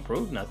point, it don't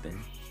prove nothing.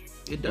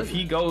 It If doesn't.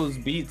 he goes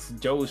beats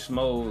Joe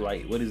Schmo,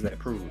 like what does that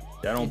prove?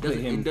 That don't put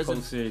him doesn't-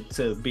 closer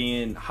to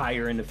being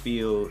higher in the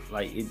field.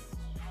 Like it.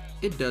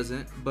 It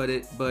doesn't, but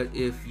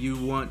if you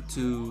want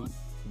to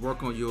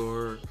work on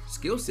your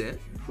skill set,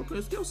 work on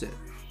your skill set.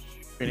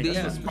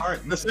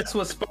 That's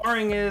what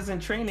sparring is in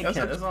training camp.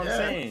 That's what I'm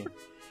saying.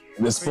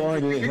 The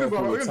sparring didn't help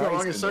We're with gonna go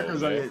long in Tyson,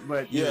 circles though, on man. it,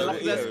 but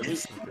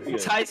Yeah.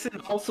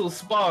 Tyson also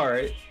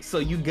sparred, so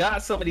you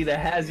got somebody that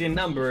has your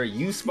number.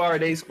 You spar,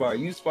 they spar.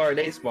 You spar,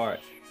 they spar.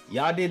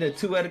 Y'all did a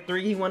 2 out of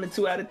 3. He won a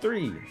 2 out of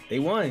 3. They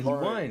won. He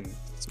won.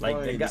 Like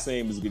Like they the got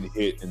same as getting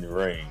hit in the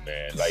ring,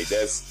 man. Like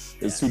it's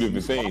two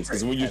different things.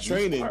 Because when you're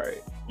training,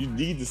 you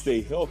need to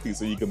stay healthy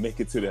so you can make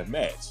it to that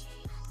match.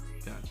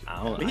 Gotcha.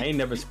 I ain't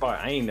never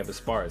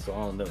sparred. So I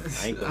don't know.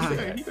 I ain't gonna say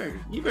that.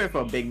 He going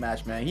for a big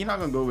match, man. He's not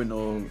gonna go with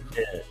no.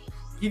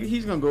 Yeah.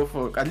 He's gonna go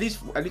for at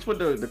least what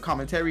the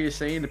commentary is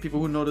saying. The people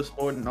who know the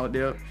sport and out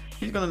there,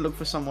 he's gonna look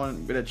for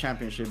someone with a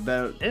championship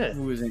belt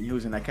who is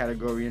in that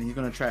category, and he's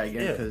gonna try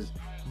again because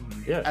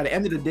at the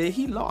end of the day,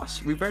 he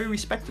lost very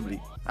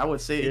respectably. I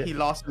would say he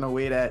lost in a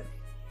way that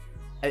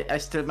I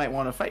still might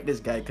want to fight this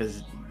guy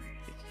because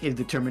his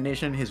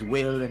determination, his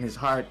will, and his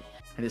heart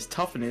and his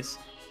toughness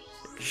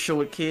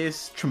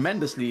showcased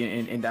tremendously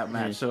in that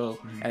match. So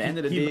at the end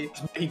of the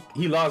day,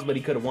 he lost, but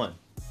he could have won.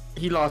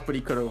 he lost, but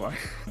he could have won.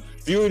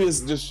 Fury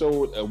just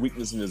showed a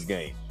weakness in his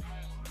game.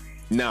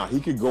 Now he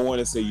could go on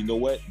and say, you know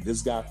what,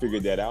 this guy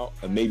figured that out,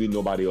 and maybe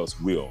nobody else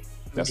will.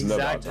 That's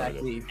another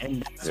alternative.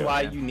 And that's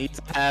why you need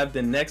to have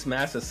the next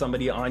match of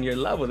somebody on your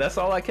level. That's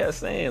all I kept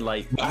saying.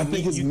 Like I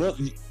think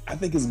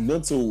his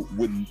mental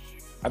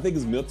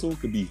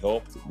could be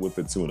helped with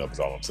the tune-up. Is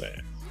all I'm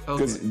saying.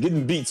 Because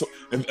getting beat. So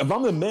if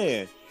I'm the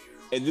man,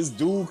 and this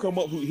dude come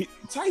up,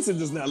 Tyson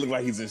does not look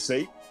like he's in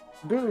shape.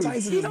 Dude,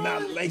 Tyson is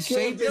not like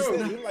shape.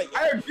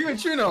 I agree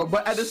with you, though,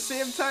 but at the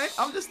same time,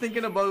 I'm just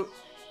thinking about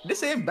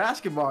this ain't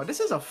basketball. This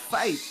is a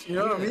fight. You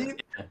know what I mean?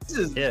 This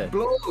is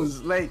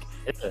blows. Like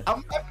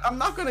I'm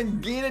not gonna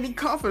gain any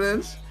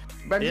confidence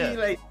by me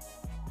like.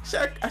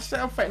 I say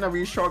I'm fighting a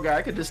really short guy.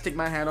 I could just stick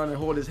my hand on and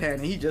hold his hand,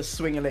 and he just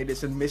swinging like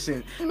this and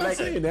missing. I'm not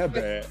saying that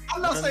bad.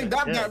 I'm not saying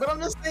that bad, but I'm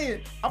just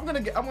saying I'm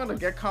gonna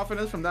get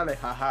confidence from that. Like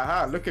ha ha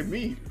ha! Look at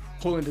me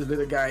pulling this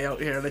little guy out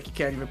here like he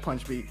can't even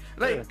punch me.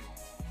 Like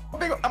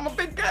I'm a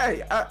big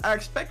guy. I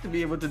expect to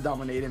be able to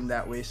dominate him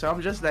that way. So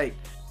I'm just like,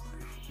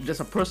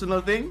 just a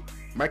personal thing.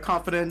 My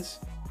confidence,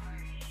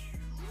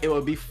 it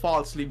will be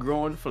falsely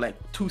grown for like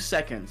 2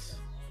 seconds,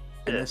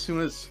 and as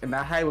soon as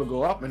that high will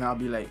go up, and I'll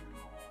be like,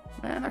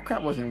 man, that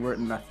crap wasn't worth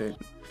nothing.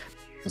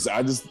 So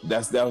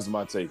that was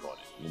my take on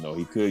it. You know,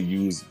 he could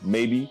use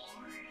maybe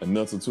a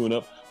mental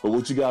tune-up, but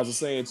what you guys are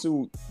saying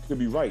too could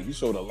be right. He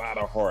showed a lot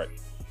of heart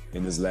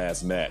in this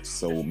last match,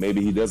 so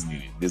maybe he does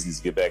need it. This needs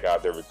to get back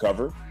out there,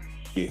 recover,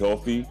 get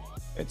healthy,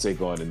 and take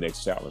on the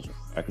next challenger.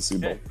 I can see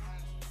both.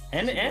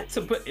 And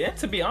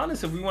to be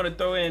honest, if we want to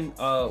throw in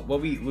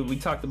what we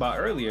talked about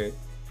earlier,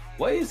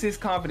 what is his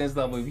confidence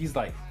level if he's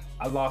like,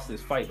 I lost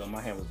this fight, but my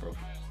hand was broken?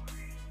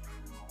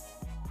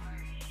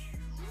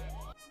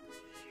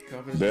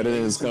 Better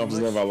than his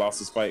confidence level. I lost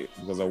this fight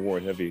because I wore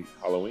a heavy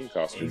Halloween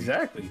costume.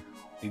 Exactly.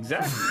 He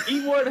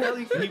wore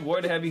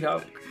the heavy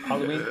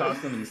Halloween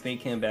costume, and the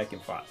snake came back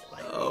and fought.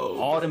 Like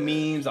all the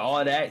memes,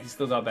 all that, he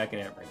still got back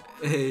in that ring.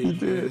 Hey, he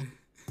did.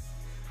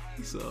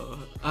 So,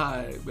 all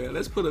right, man.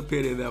 Let's put a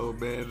pin in that one,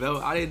 man.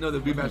 I didn't know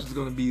the rematch was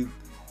gonna be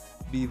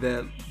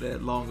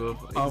that long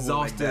of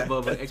exhaustive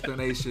of an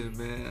explanation,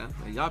 man.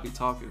 Y'all be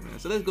talking, man.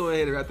 So let's go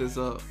ahead and wrap this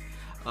up.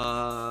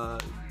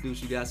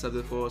 Deuce, you got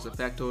something for us, a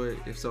factoid?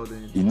 If so,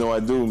 then you know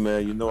I do,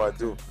 man. You know I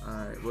do. All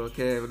right, well,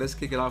 Kev, let's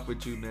kick it off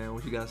with you, man.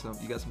 What you got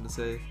something to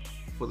say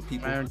for the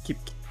people? Man,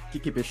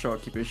 keep it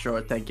short. Keep it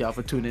short. Thank y'all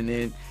for tuning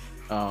in.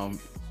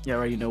 You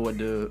already know what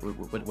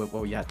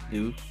we have to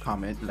do.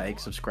 Comment, like,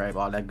 subscribe,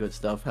 all that good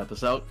stuff. Help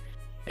us out.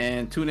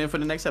 And tune in for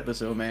the next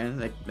episode,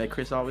 man. Like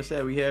Chris always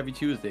said, we here every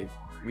Tuesday.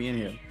 We in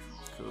here.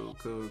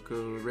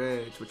 Cool.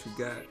 Reg, what you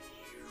got?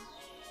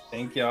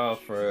 Thank y'all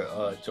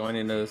for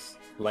joining us.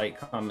 Like,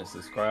 comment,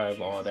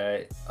 subscribe, all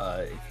that.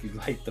 If you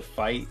like the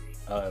fight,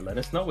 let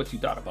us know what you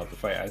thought about the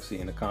fight actually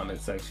in the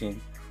comment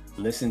section.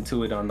 Listen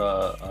to it on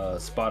the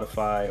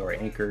Spotify or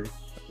Anchor,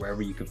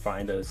 wherever you can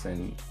find us,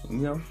 and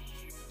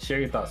share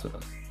your thoughts with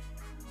us.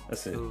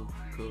 That's it. Cool.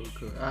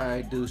 All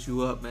right, Deuce,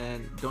 you up,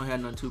 man. Don't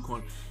have nothing too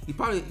corny. You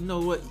probably, you know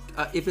what?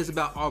 If it's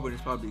about Auburn,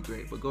 it's probably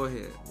great. But go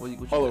ahead. What you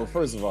got?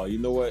 First of all, you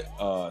know what?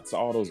 To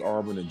all those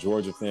Auburn and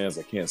Georgia fans,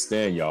 I can't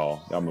stand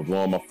y'all. Y'all been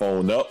blowing my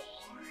phone up.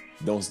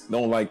 Don't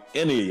like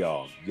any of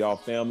y'all. Y'all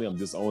family, I'm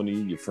disowning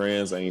you. Your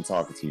friends, I ain't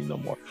talking to you no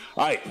more.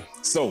 All right,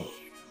 so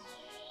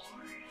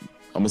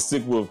I'm gonna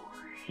stick with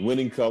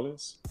winning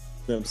colors.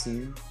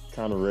 Crimson,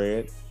 kind of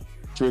red.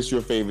 Chris,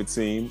 your favorite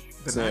team,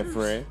 San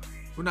Fran.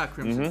 We're not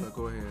crimson, but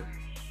go ahead.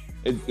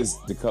 It's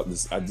the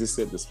colors. I just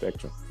said the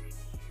spectrum.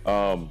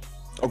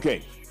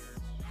 Okay.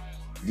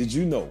 Did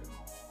you know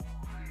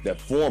that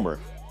former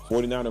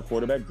 49er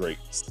quarterback great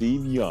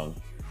Steve Young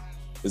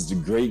is the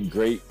great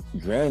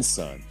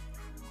grandson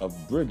of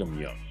Brigham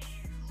Young?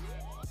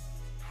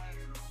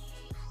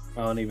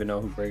 I don't even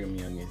know who Brigham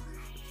Young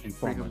is.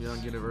 Brigham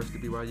Young University,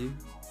 BYU.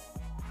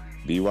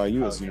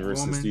 BYU is the Okay.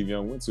 university Woman. Steve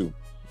Young went to.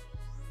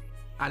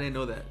 I didn't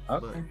know that.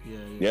 Okay.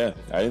 But Yeah,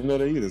 I didn't know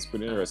that either. It's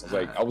pretty interesting.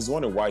 Like, I was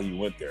wondering why he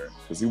went there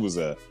because he was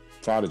a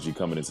prodigy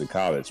coming into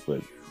college,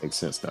 but makes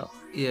sense now.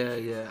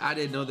 Yeah. I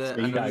didn't know that.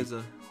 So I you know got- he's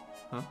a.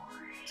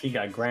 He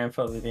got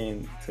grandfathered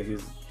in to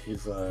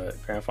his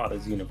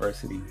grandfather's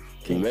university.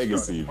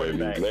 Legacy, baby,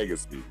 Quarterback.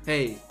 legacy.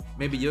 Hey,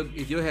 maybe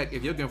if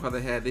your grandfather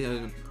had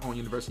their own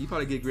university, you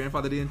probably get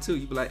grandfathered in too.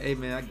 You be like, hey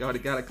man, I already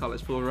got a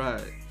college full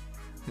ride.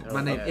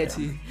 My name yeah.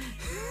 Etty.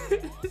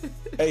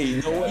 Hey,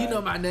 you know what? You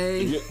know my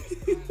name.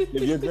 If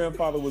your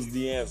grandfather was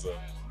Deanza,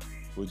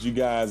 would you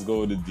guys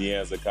go to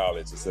Deanza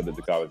College instead of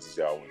the colleges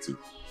y'all went to?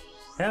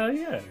 Hell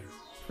yeah.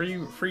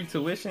 Free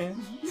tuition.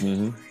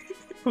 Mm-hmm.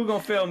 Who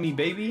gonna fail me,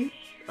 baby?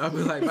 I'll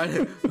be like,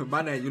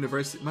 my name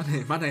university. My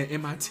name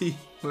MIT.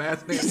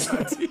 Last name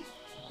MIT.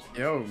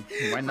 Yo,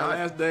 why My not?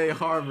 last name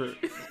Harvard.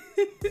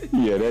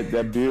 Yeah,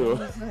 that bill.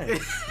 Hey,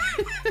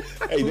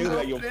 Hey, they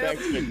like, yo, fact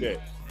check that.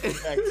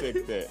 Fact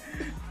check that.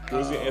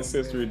 Where's your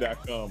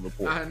Ancestry.com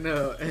report? I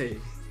know. Hey,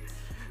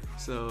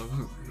 so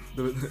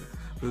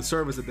the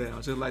servers are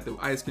down, just like the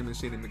ice cream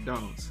machine at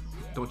McDonald's.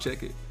 Don't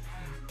check it.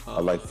 I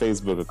like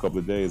Facebook a couple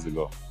of days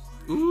ago.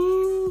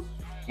 Ooh.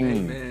 Hey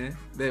Mm. man,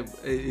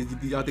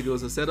 do y'all think it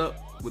was a setup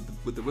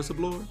with the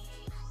whistleblower?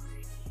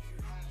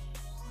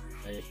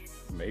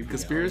 maybe.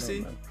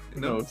 Conspiracy?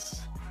 No.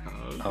 Knows. Oh,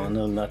 I okay. don't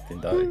know nothing,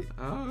 dog.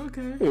 Oh,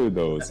 okay. Who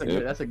knows?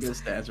 That's a good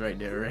stance right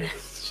there,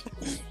 right?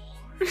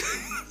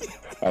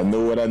 I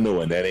know what I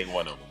know, and that ain't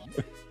one of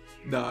them.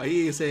 No,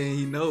 he ain't saying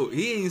he know.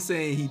 He ain't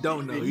saying he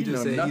don't know. He He just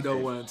know saying he nothing.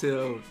 don't want to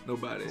tell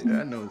nobody.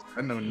 I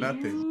know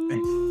nothing.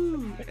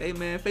 Ooh. Hey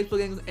man,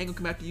 Facebook ain't gonna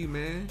come after you,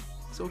 man.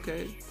 It's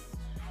okay.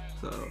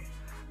 So,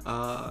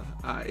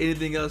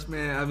 anything else,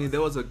 man? I mean,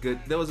 there was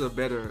a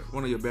better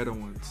one of your better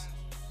ones.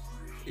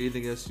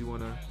 Anything else you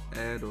wanna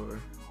add or?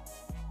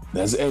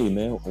 That's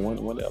man.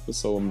 One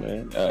episode,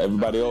 man.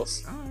 Everybody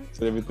else All right.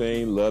 said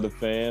everything. Love the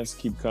fans.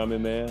 Keep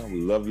coming, man.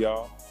 We love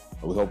y'all.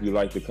 And we hope you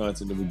like the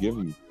content that we're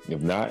giving you.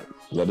 If not,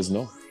 let us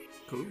know.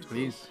 Cool.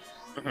 Please.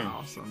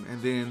 Awesome.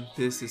 And then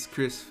this is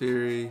Chris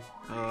Fury,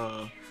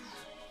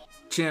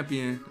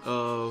 champion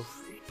of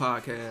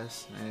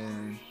podcasts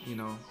and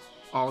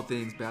all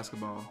things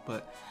basketball.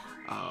 But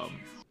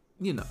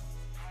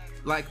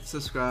like,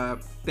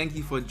 subscribe. Thank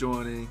you for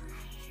joining.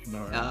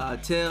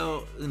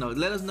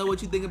 Let us know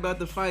what you think about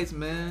the fights,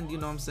 man. You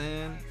know what I'm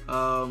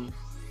saying?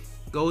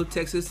 Go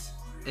Texas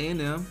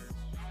A&M.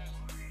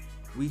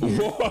 We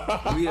here.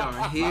 We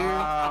are here.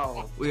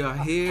 Wow. We are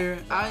here.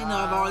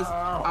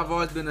 I've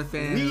always been a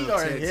fan We of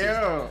are Texas.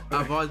 here.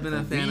 I've always been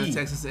a fan We. of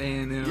Texas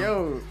A&M.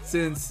 Yo,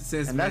 since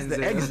and that's the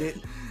Manziel. exit.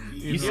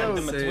 You know sent what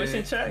them I'm a saying?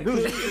 tuition check?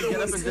 Dude,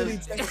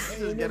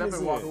 City get up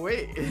and walk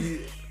away.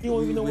 You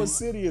don't even know what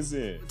city it's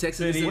in.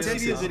 Texas is What in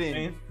city Texas. is it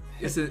in?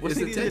 It's in, What it's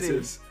in city is it in?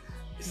 Texas.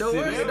 Don't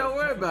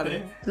worry about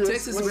it. Chris,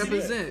 Texas what's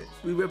represent.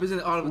 We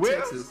represent all of Where?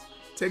 Texas.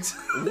 Texas.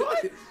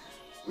 What?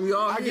 We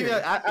all I'll here. give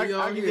you. We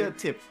all I'll give you a here.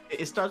 tip.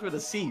 It starts with a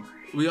C.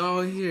 We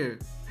all here.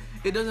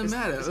 It doesn't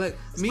matter. Like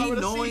it's me not what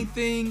I knowing see.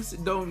 things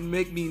don't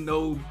make me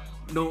don't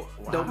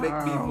make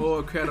me Wow.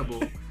 more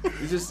credible.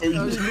 It's just You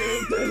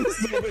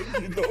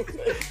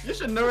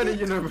should know where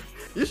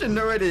You should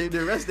know where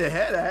the rest of the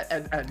head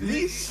at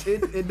least.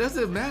 it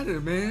doesn't matter,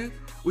 man.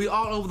 We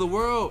all over the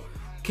world,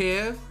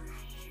 Kev.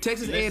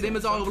 Texas Listen, A&M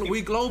is all over.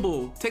 We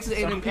global. Texas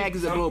A&M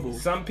Aggies are global.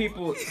 Some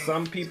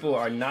people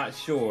are not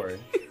sure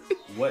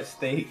what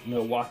state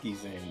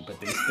Milwaukee's in, but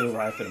they still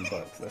ride for them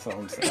Bucks. That's all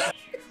I'm saying.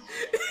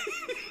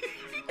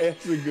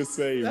 That's a good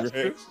save, That's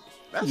Rick. true.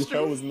 That's That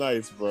true. was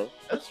nice, bro.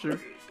 That's true.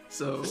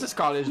 So This is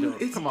college though.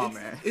 it's- Come on,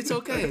 it's- man. It's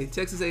okay.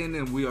 Texas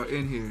A&M, we are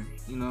in here.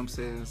 You know what I'm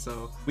saying?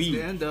 So We-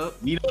 stand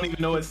up. We don't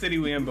even know what city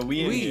we in, but we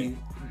in here.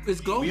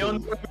 It's global. We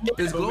don't know where we It's at,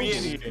 but global. we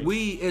in here.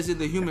 We, as in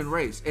the human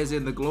race, as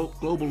in the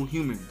global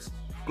humans.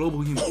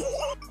 Global humans.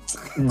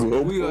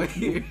 Global. We are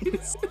here.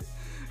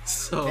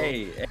 So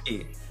Hey,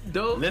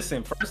 don't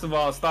listen, first of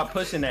all, stop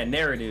pushing that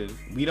narrative.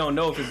 We don't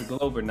know if it's a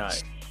globe or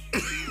not.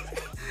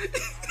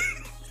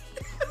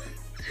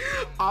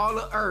 all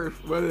the Earth,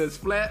 whether it's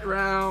flat,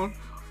 round,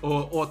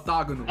 or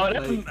orthogonal. Oh,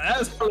 like,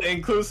 that's really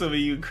inclusive of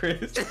you,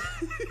 Chris.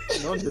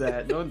 Don't do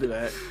that. Don't do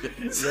that.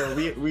 Yo,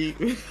 we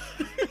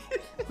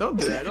don't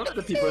do that. Don't let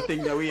the people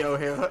think that we out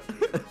here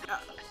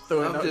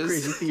throwing I'm out just-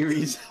 crazy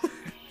theories.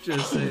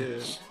 just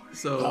saying.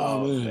 So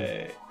Oh,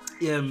 man.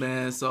 yeah,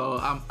 man. So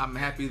I'm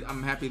happy.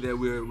 I'm happy that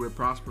we're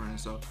prospering.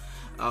 So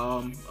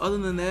other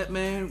than that,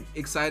 man,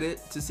 excited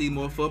to see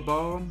more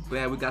football.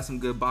 Glad we got some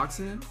good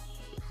boxing.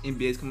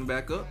 NBA's coming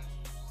back up.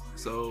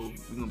 So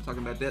we're gonna be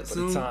talking about that For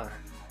soon. the time.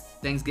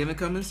 Thanksgiving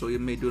coming, so we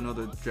may do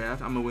another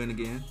draft. I'm gonna win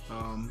again.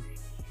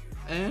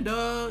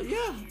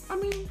 Yeah, I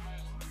mean,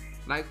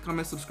 like,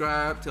 comment,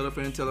 subscribe, tell a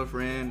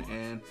friend,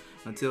 and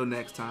until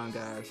next time,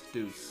 guys,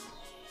 deuce.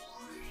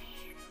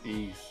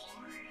 Peace.